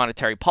talk about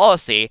monetary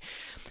policy,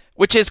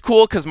 which is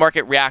cool because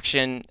market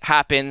reaction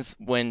happens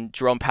when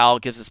Jerome Powell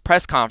gives his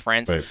press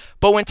conference. Right.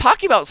 But when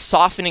talking about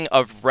softening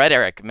of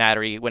rhetoric,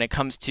 Maddie, when it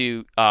comes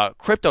to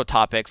crypto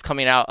topics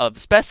coming out of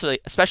especially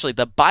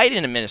the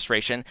Biden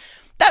administration,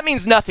 that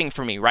means nothing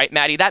for me, right,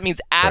 Maddie? That means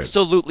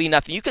absolutely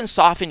nothing. You can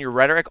soften your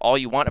rhetoric all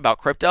you want about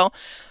crypto.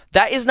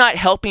 That is not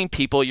helping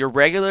people, your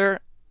regular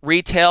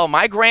retail,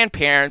 my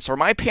grandparents or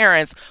my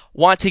parents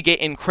want to get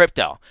in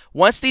crypto.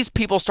 Once these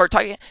people start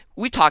talking,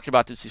 we talked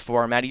about this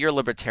before, Maddie, you're a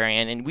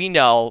libertarian, and we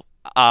know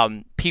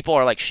people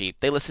are like sheep.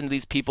 They listen to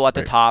these people at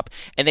the top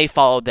and they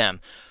follow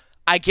them.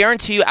 I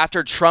guarantee you,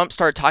 after Trump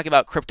started talking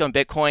about crypto and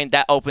Bitcoin,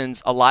 that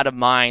opens a lot of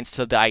minds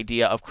to the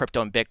idea of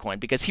crypto and Bitcoin,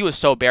 because he was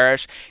so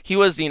bearish. He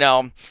was, you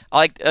know,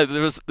 there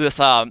was this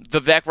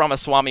Vivek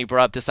Ramaswamy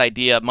brought up this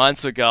idea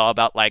months ago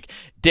about like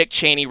Dick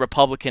Cheney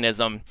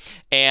republicanism,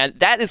 and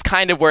that is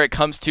kind of where it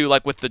comes to,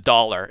 like, with the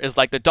dollar. Is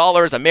like the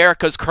dollar is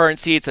America's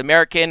currency, it's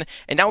American,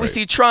 and now we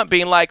see Trump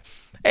being like,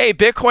 hey,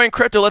 Bitcoin,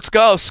 crypto, let's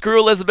go. Screw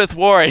Elizabeth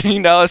Warren. You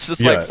know, it's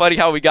just like funny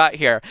how we got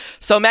here.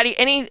 So, Maddie,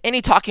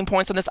 any talking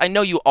points on this? I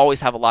know you always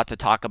have a lot to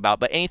talk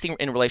about, but anything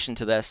in relation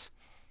to this?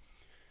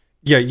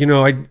 Yeah, you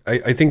know,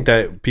 I think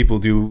that people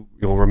do,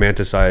 you know,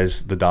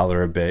 romanticize the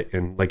dollar a bit,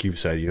 and like you've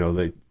said, you know,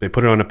 they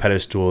put it on a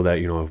pedestal that,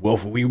 you know, well,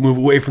 if we move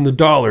away from the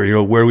dollar, you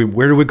know, where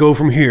do we go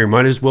from here?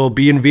 Might as well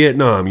be in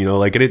Vietnam, you know,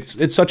 like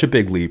it's such a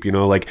big leap, you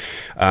know, like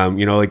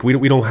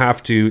we don't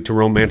have to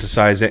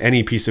romanticize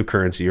any piece of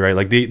currency, right?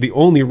 Like the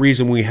only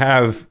reason we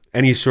have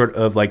any sort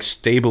of like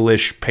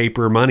stable-ish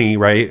paper money,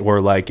 right,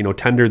 or like, you know,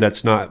 tender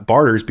that's not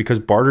barters, because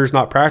barter is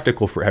not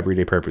practical for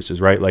everyday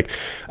purposes, right? Like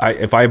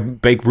if I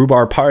bake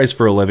rhubarb pies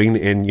for a living,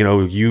 and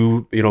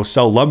you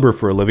sell lumber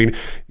for a living,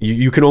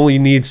 you can only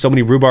need so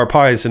many rhubarb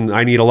pies, and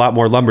I need a lot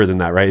more lumber than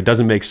that, right? It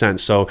doesn't make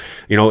sense. So,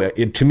 you know,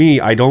 to me,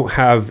 I don't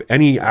have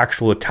any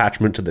actual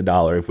attachment to the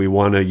dollar. If we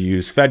want to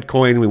use Fed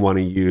coin, we want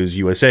to use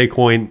USA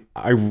coin,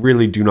 I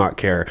really do not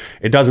care.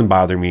 It doesn't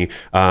bother me,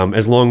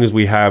 as long as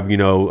we have, you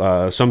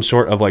know, some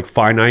sort of like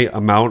finite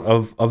amount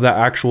of that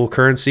actual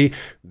currency.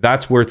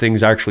 That's where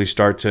things actually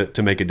start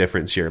to make a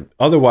difference here.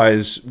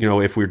 Otherwise, you know,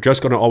 if we're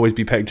just going to always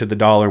be pegged to the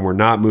dollar and we're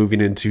not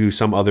moving into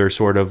some other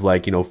sort of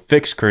like, you know,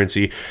 fixed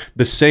currency,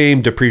 the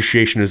same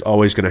depreciation is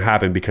always going to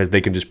happen, because they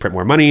can just print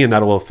more money, and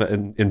that'll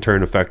in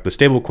turn affect the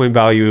stable coin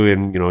value,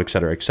 and, you know, et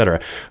cetera, et cetera.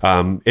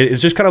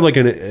 It's just kind of like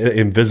an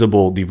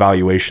invisible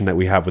devaluation that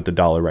we have with the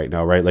dollar right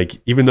now, right?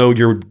 Like, even though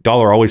your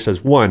dollar always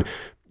says one,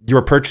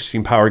 your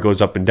purchasing power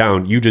goes up and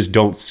down. You just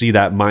don't see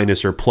that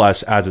minus or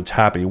plus as it's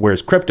happening.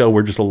 Whereas crypto,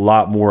 we're just a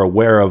lot more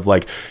aware of,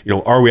 like, you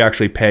know, are we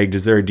actually pegged?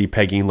 Is there a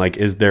depegging? Like,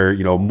 is there,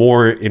 you know,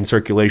 more in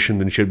circulation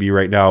than should be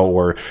right now?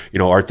 Or, you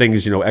know, are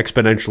things, you know,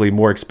 exponentially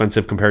more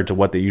expensive compared to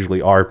what they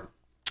usually are?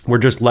 We're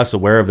just less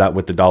aware of that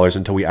with the dollars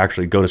until we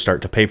actually go to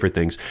start to pay for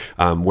things.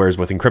 Whereas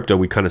within crypto,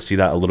 we kind of see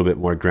that a little bit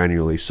more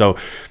granularly. So,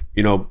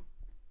 you know,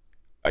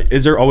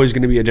 is there always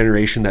going to be a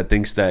generation that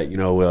thinks that, you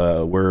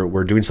know,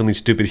 we're doing something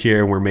stupid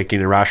here and we're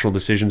making irrational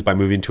decisions by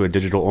moving to a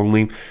digital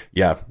only?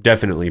 Yeah,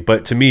 definitely.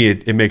 But to me,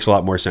 it makes a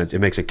lot more sense. It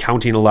makes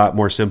accounting a lot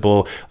more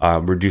simple,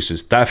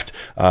 reduces theft,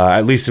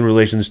 at least in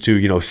relations to,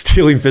 you know,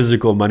 stealing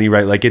physical money,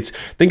 right? Like,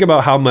 think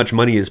about how much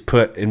money is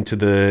put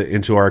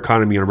into our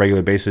economy on a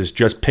regular basis,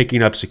 just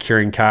picking up,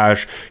 securing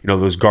cash, you know,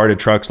 those guarded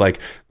trucks. Like,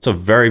 it's a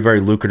very,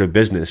 very lucrative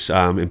business,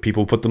 and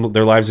people put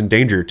their lives in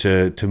danger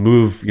to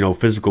move, you know,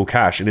 physical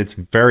cash, and it's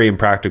very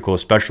impractical,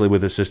 especially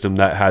with a system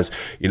that has,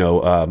 you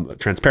know,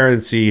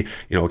 transparency,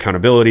 you know,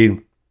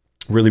 accountability,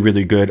 really,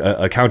 really good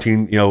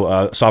accounting, you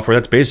know, software.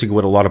 That's basically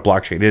what a lot of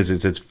blockchain is.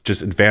 It's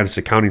just advanced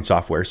accounting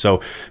software. So,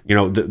 you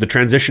know, the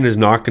transition is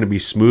not going to be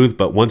smooth,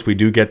 but once we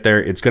do get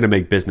there, it's going to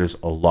make business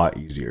a lot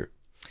easier.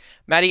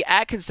 Maddie,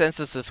 at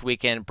Consensus this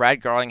weekend, Brad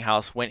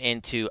Garlinghouse went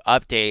into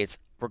updates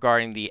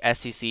regarding the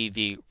SEC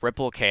v.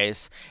 Ripple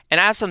case, and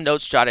I have some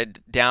notes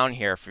jotted down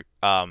here for,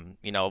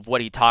 of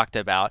what he talked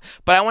about.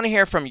 But I want to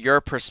hear from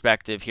your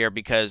perspective here,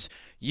 because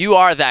you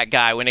are that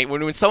guy.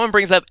 When someone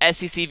brings up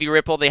SEC v.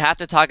 Ripple, they have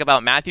to talk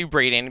about Matthew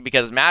Breeden,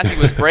 because Matthew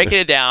was breaking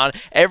it down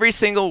every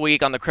single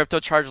week on the Crypto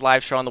Charge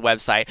live show on the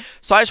website.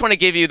 So I just want to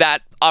give you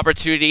that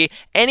opportunity.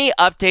 Any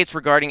updates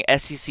regarding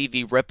SEC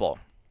v. Ripple?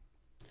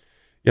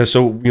 Yeah,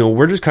 so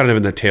we're just kind of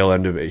in the tail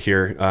end of it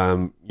here.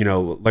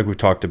 Like we've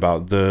talked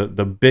about,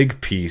 the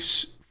big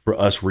piece for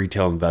us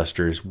retail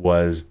investors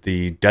was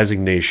the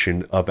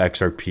designation of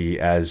XRP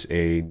as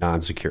a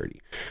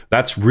non-security.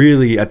 That's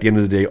really, at the end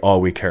of the day, all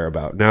we care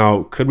about.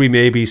 Now, could we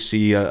maybe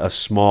see a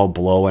small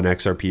blow on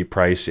XRP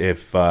price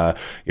if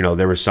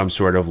there was some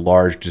sort of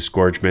large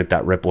disgorgement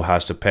that Ripple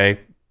has to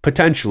pay?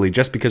 Potentially,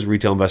 just because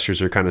retail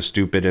investors are kind of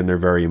stupid and they're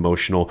very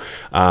emotional.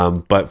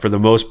 But for the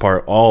most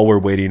part, all we're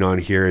waiting on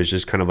here is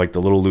just kind of like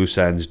the little loose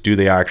ends. Do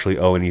they actually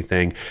owe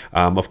anything?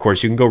 Of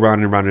course, you can go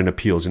round and round in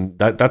appeals. And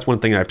that's one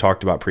thing I've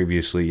talked about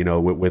previously,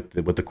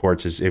 with the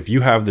courts, is if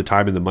you have the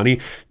time and the money,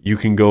 you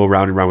can go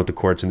round and round with the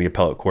courts and the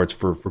appellate courts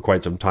for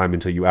quite some time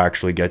until you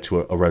actually get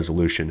to a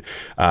resolution.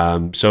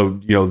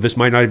 So this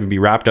might not even be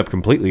wrapped up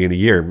completely in a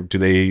year. Do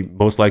they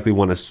most likely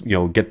want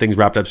to, get things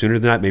wrapped up sooner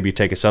than that? Maybe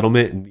take a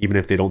settlement, and even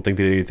if they don't think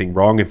they did anything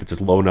wrong, if it's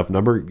a low enough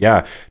number,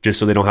 yeah, just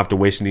so they don't have to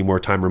waste any more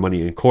time or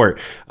money in court.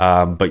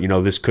 But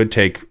this could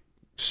take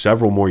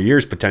several more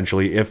years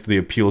potentially if the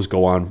appeals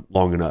go on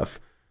long enough.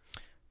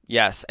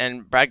 Yes,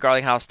 and Brad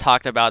Garlinghouse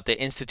talked about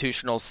the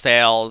institutional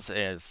sales,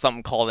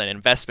 something called an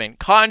investment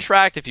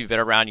contract. If you've been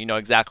around, you know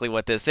exactly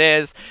what this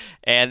is.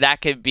 And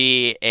that could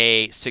be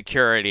a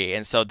security.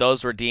 And so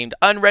those were deemed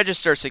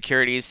unregistered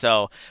securities.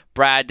 So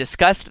Brad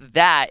discussed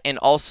that, and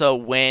also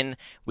when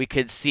we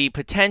could see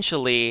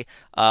potentially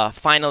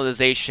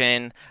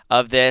finalization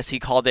of this. He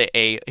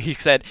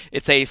said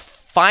it's a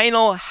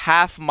final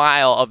half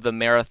mile of the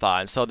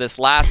marathon. So this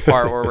last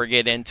part where we're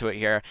getting into it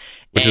here.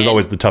 Which is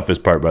always the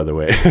toughest part, by the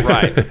way.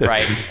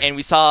 Right. And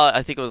we saw,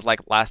 I think it was like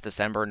last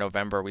December,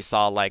 November, we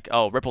saw like,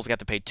 Ripple's got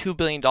to pay $2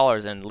 billion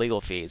in legal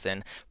fees.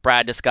 And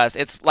Brad discussed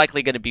it's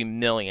likely going to be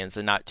millions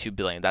and not $2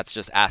 billion. That's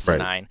just asinine.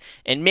 Right.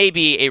 And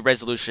maybe a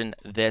resolution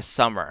this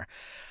summer.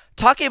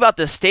 Talking about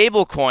the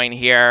stablecoin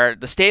here,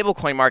 the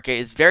stablecoin market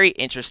is very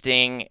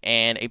interesting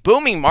and a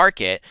booming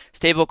market.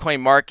 Stablecoin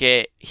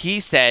market, he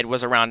said,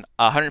 was around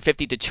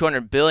 150 to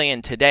 200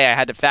 billion today. I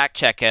had to fact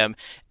check him.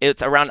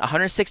 It's around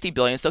 160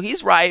 billion. So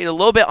he's right, a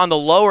little bit on the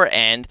lower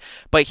end,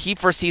 but he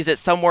foresees it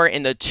somewhere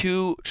in the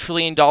 $2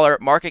 trillion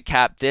market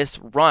cap this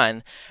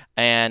run,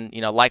 and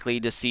likely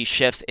to see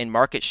shifts in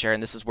market share.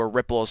 And this is where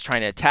Ripple is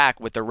trying to attack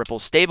with the Ripple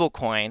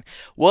stablecoin.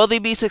 Will they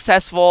be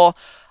successful?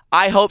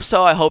 I hope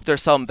so. I hope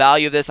there's some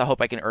value of this. I hope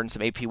I can earn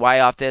some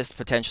APY off this,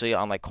 potentially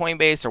on like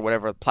Coinbase or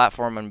whatever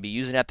platform I'm going to be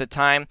using at the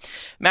time.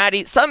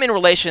 Maddie, some in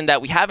relation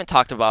that we haven't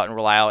talked about in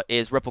a while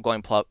is Ripple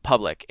going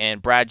public.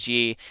 And Brad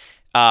G,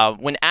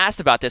 when asked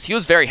about this, he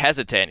was very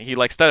hesitant. He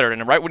like stuttered,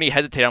 and right when he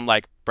hesitated, I'm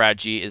like, Brad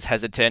G is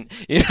hesitant,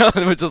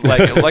 which is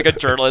like a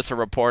journalist or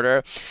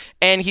reporter.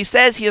 And he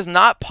says he is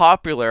not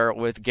popular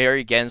with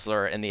Gary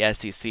Gensler in the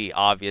SEC,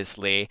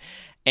 obviously.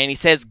 And he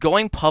says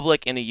going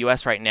public in the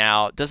US right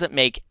now doesn't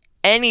make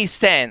any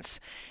sense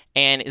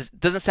and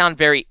doesn't sound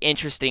very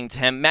interesting to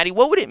him. Maddie,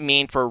 what would it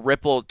mean for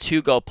Ripple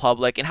to go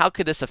public, and how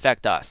could this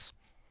affect us?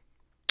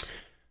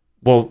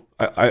 Well,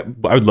 I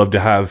would love to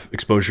have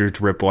exposure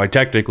to Ripple. I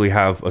technically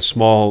have a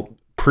small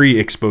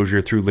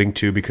pre-exposure through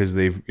Link2 because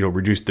they've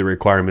reduced the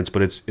requirements,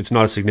 but it's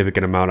not a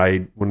significant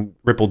amount. When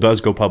Ripple does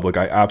go public,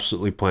 I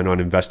absolutely plan on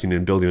investing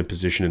and building a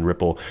position in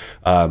Ripple.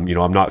 I'm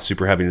not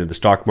super heavy into the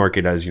stock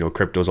market, as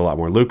crypto is a lot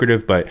more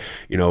lucrative, but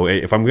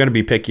if I'm going to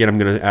be picky and I'm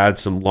going to add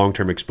some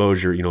long-term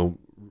exposure,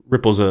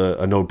 Ripple's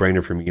a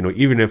no-brainer for me.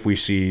 Even if we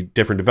see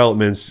different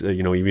developments,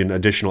 even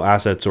additional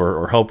assets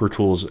or helper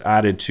tools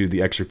added to the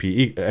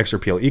XRPL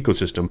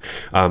ecosystem,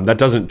 that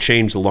doesn't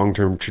change the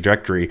long-term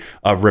trajectory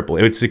of Ripple.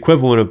 It's the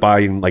equivalent of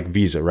buying like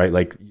Visa, right?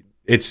 Like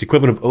it's the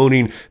equivalent of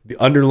owning the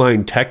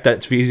underlying tech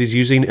that Visa is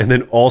using, and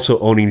then also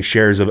owning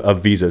shares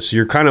of Visa. So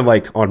you're kind of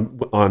like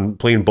on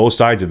playing both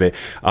sides of it.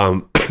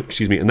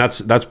 Excuse me, and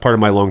that's part of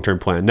my long-term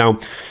plan. Now,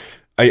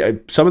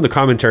 some of the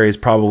commentary is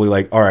probably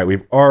like, all right,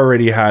 we've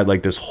already had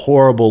like this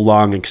horrible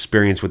long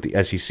experience with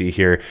the SEC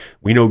here.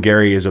 We know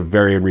Gary is a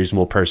very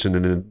unreasonable person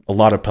and in a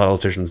lot of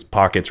politicians'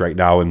 pockets right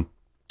now, and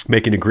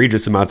making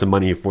egregious amounts of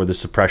money for the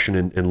suppression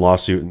and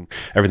lawsuit and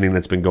everything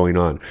that's been going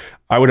on.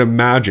 I would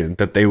imagine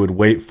that they would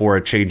wait for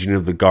a changing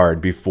of the guard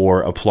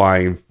before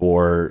applying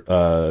for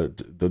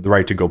the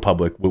right to go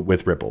public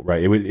with Ripple,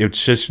 right?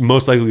 It's just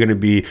most likely going to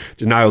be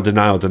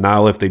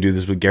denial if they do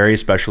this with Gary,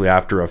 especially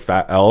after a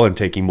fat L and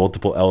taking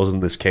multiple L's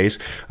in this case.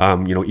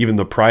 Even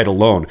the pride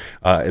alone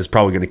is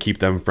probably going to keep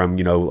them from,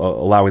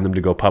 allowing them to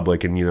go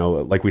public. And,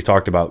 like we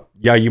talked about,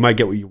 yeah, you might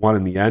get what you want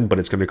in the end, but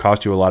it's going to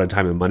cost you a lot of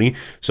time and money.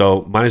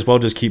 So might as well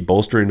just keep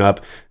bolstering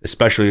up,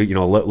 especially,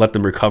 let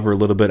them recover a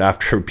little bit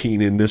after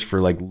being in this for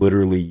like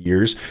literally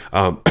years.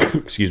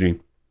 Excuse me.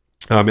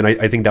 And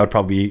I think that would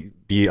probably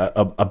be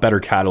a better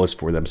catalyst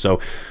for them. So,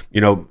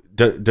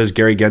 does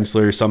Gary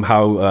Gensler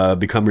somehow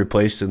become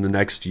replaced in the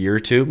next year or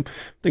two?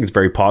 I think it's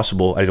very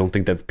possible. I don't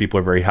think that people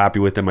are very happy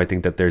with him. I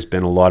think that there's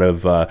been a lot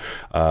of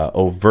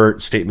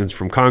overt statements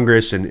from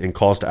Congress and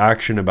calls to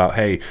action about,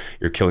 hey,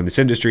 you're killing this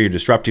industry, you're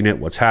disrupting it,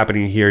 what's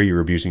happening here, you're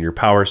abusing your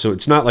power. So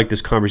it's not like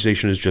this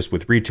conversation is just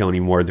with retail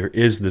anymore. There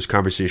is this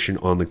conversation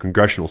on the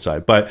congressional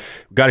side, but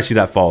we've got to see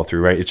that follow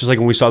through, right? It's just like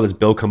when we saw this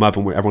bill come up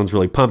and everyone's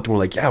really pumped and we're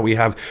like, yeah, we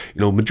have,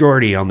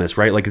 majority on this,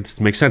 right? Like it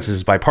makes sense. This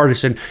is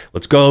bipartisan.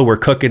 Let's go. We're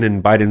cooking.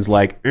 And Biden's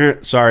like,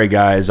 sorry,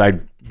 guys, I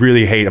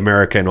really hate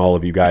America and all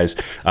of you guys.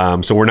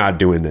 So we're not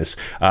doing this.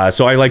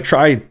 So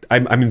I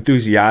I'm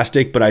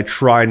enthusiastic, but I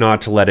try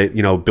not to let it,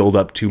 build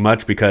up too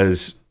much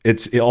because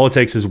all it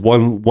takes is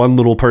one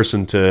little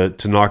person to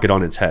knock it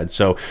on its head.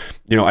 So,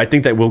 I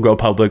think that will go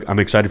public. I'm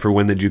excited for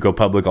when they do go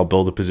public. I'll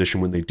build a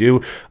position when they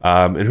do.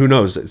 And who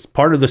knows? It's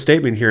part of the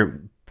statement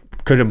here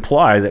could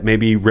imply that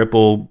maybe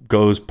Ripple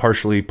goes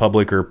partially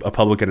public or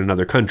public in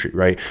another country,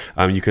 right?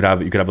 You could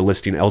have a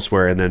listing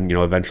elsewhere and then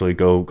eventually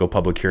go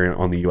public here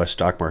on the U.S.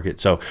 stock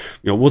market. So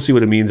we'll see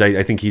what it means.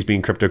 I think he's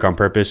being cryptic on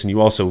purpose, and you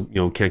also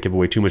can't give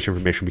away too much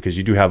information because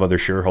you do have other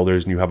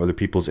shareholders and you have other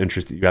people's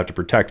interests that you have to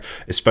protect,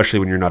 especially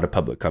when you're not a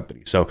public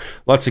company. So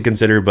lots to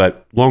consider,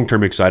 but long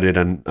term excited,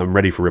 and I'm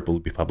ready for Ripple to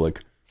be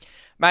public.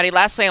 Matty,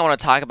 last thing I want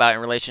to talk about in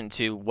relation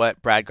to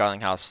what Brad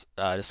Garlinghouse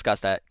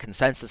discussed at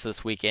Consensus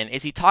this weekend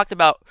is he talked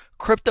about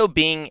crypto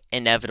being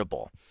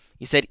inevitable.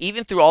 He said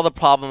even through all the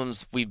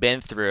problems we've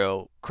been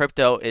through,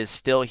 crypto is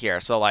still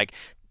here. So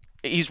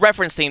he's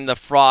referencing the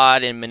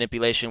fraud and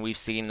manipulation we've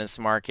seen in this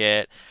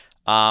market.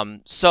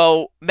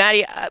 So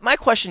Matty, my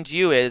question to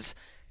you is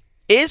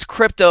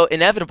crypto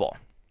inevitable?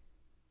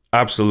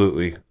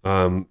 Absolutely.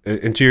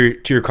 And to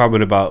your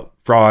comment about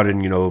fraud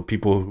and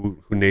people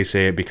who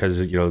naysay it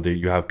because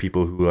you have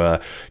people who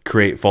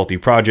create faulty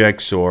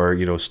projects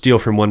or steal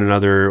from one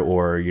another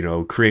or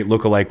create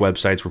lookalike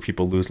websites where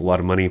people lose a lot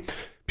of money.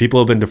 People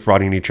have been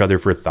defrauding each other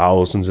for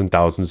thousands and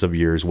thousands of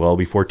years, well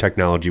before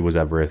technology was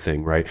ever a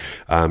thing, right?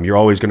 You're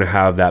always going to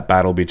have that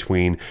battle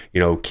between,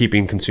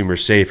 keeping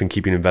consumers safe and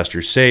keeping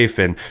investors safe,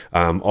 and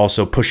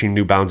also pushing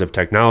new bounds of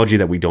technology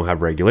that we don't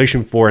have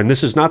regulation for. And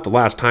this is not the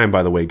last time,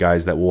 by the way,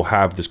 guys, that we'll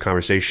have this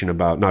conversation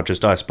about not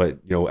just us, but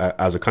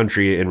as a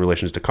country in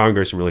relations to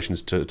Congress, in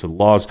relations to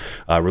laws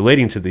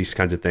relating to these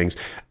kinds of things.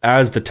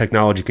 As the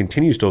technology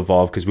continues to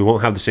evolve, because we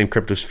won't have the same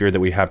cryptosphere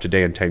that we have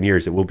today in 10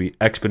 years, it will be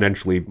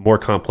exponentially more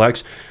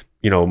complex,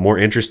 more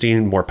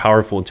interesting, more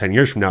powerful in 10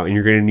 years from now. And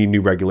you're going to need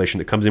new regulation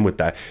that comes in with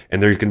that.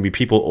 And there's going to be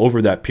people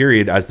over that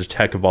period as the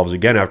tech evolves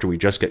again, after we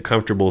just get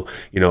comfortable,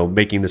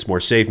 making this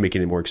more safe,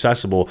 making it more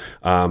accessible,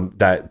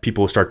 that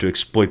people start to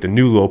exploit the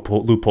new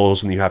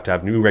loopholes, and you have to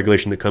have new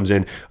regulation that comes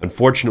in.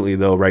 Unfortunately,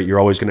 though, right, you're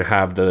always going to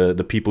have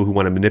the people who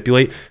want to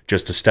manipulate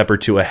just a step or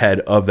two ahead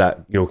of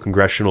that,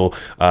 congressional,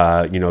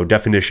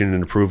 definition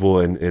and approval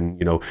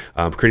and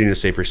creating a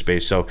safer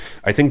space. So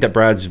I think that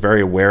Brad's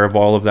very aware of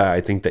all of that. I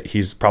think that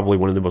he's probably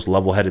one of the most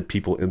level-headed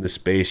people in the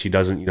space. He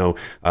doesn't,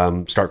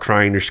 start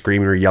crying or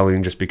screaming or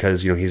yelling just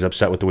because, he's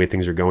upset with the way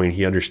things are going.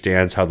 He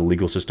understands how the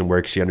legal system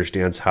works. He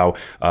understands how,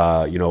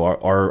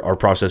 our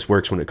process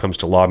works when it comes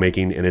to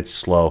lawmaking, and it's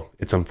slow.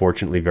 It's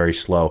unfortunately very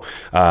slow.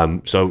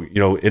 So,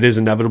 it is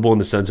inevitable in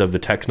the sense of the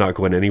tech's not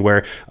going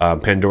anywhere.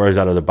 Pandora's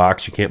out of the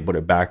box. You can't put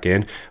it back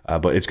in,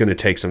 but it's going to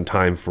take some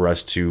time for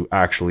us to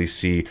actually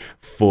see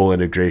full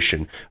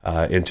integration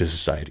into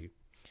society.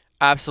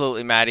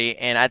 Absolutely, Matty.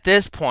 And at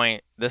this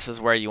point, this is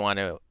where you want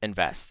to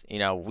invest.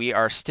 We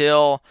are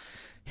still,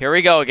 here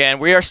we go again.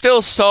 We are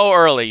still so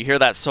early. You hear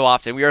that so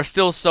often. We are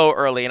still so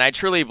early, and I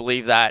truly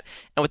believe that.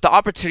 And with the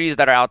opportunities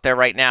that are out there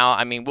right now,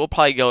 I mean, we'll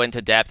probably go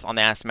into depth on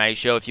the Ask Matty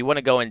show. If you want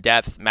to go in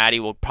depth, Matty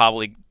will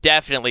probably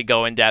definitely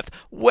go in depth,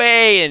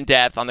 way in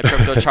depth on the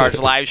Crypto Charge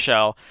live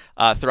show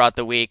throughout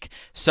the week.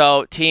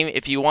 So team,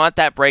 if you want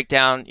that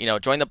breakdown,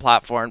 join the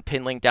platform,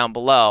 pin link down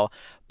below.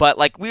 But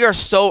we are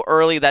so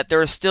early that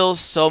there are still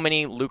so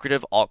many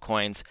lucrative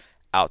altcoins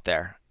out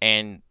there,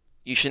 and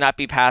you should not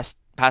be passing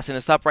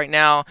this up right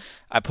now.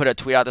 I put a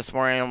tweet out this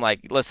morning. I'm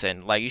like,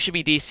 listen, you should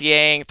be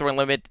DCAing, throwing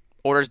limit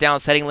orders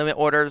down, setting limit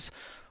orders,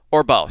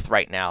 or both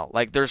right now.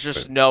 There's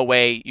just no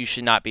way you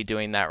should not be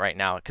doing that right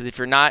now, because if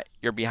you're not,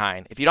 you're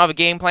behind. If you don't have a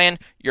game plan,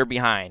 you're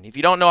behind. If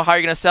you don't know how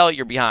you're going to sell it,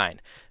 you're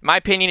behind. In my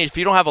opinion, if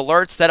you don't have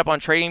alerts set up on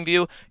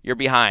TradingView, you're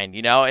behind,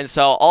 And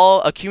so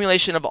all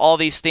accumulation of all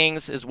these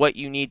things is what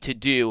you need to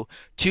do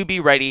to be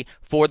ready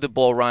for the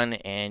bull run.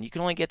 And you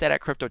can only get that at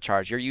Crypto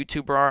Charge. Your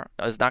YouTuber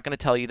is not going to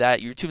tell you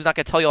that. YouTube's not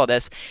going to tell you all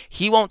this.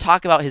 He won't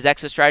talk about his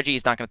exit strategy.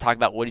 He's not going to talk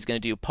about what he's going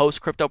to do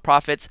post crypto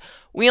profits.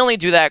 We only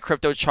do that at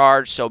Crypto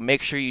Charge, so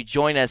make sure you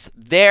join us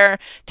there.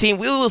 Team,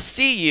 we will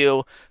see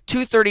you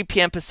 2:30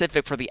 p.m.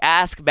 Pacific for the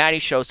Ask Matty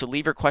show. So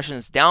leave your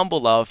questions down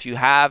below. If you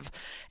have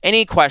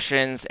any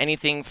questions,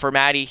 anything for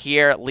Matty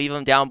here, leave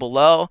them down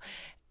below.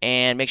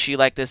 And make sure you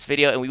like this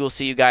video, and we will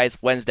see you guys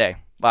Wednesday.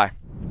 Bye.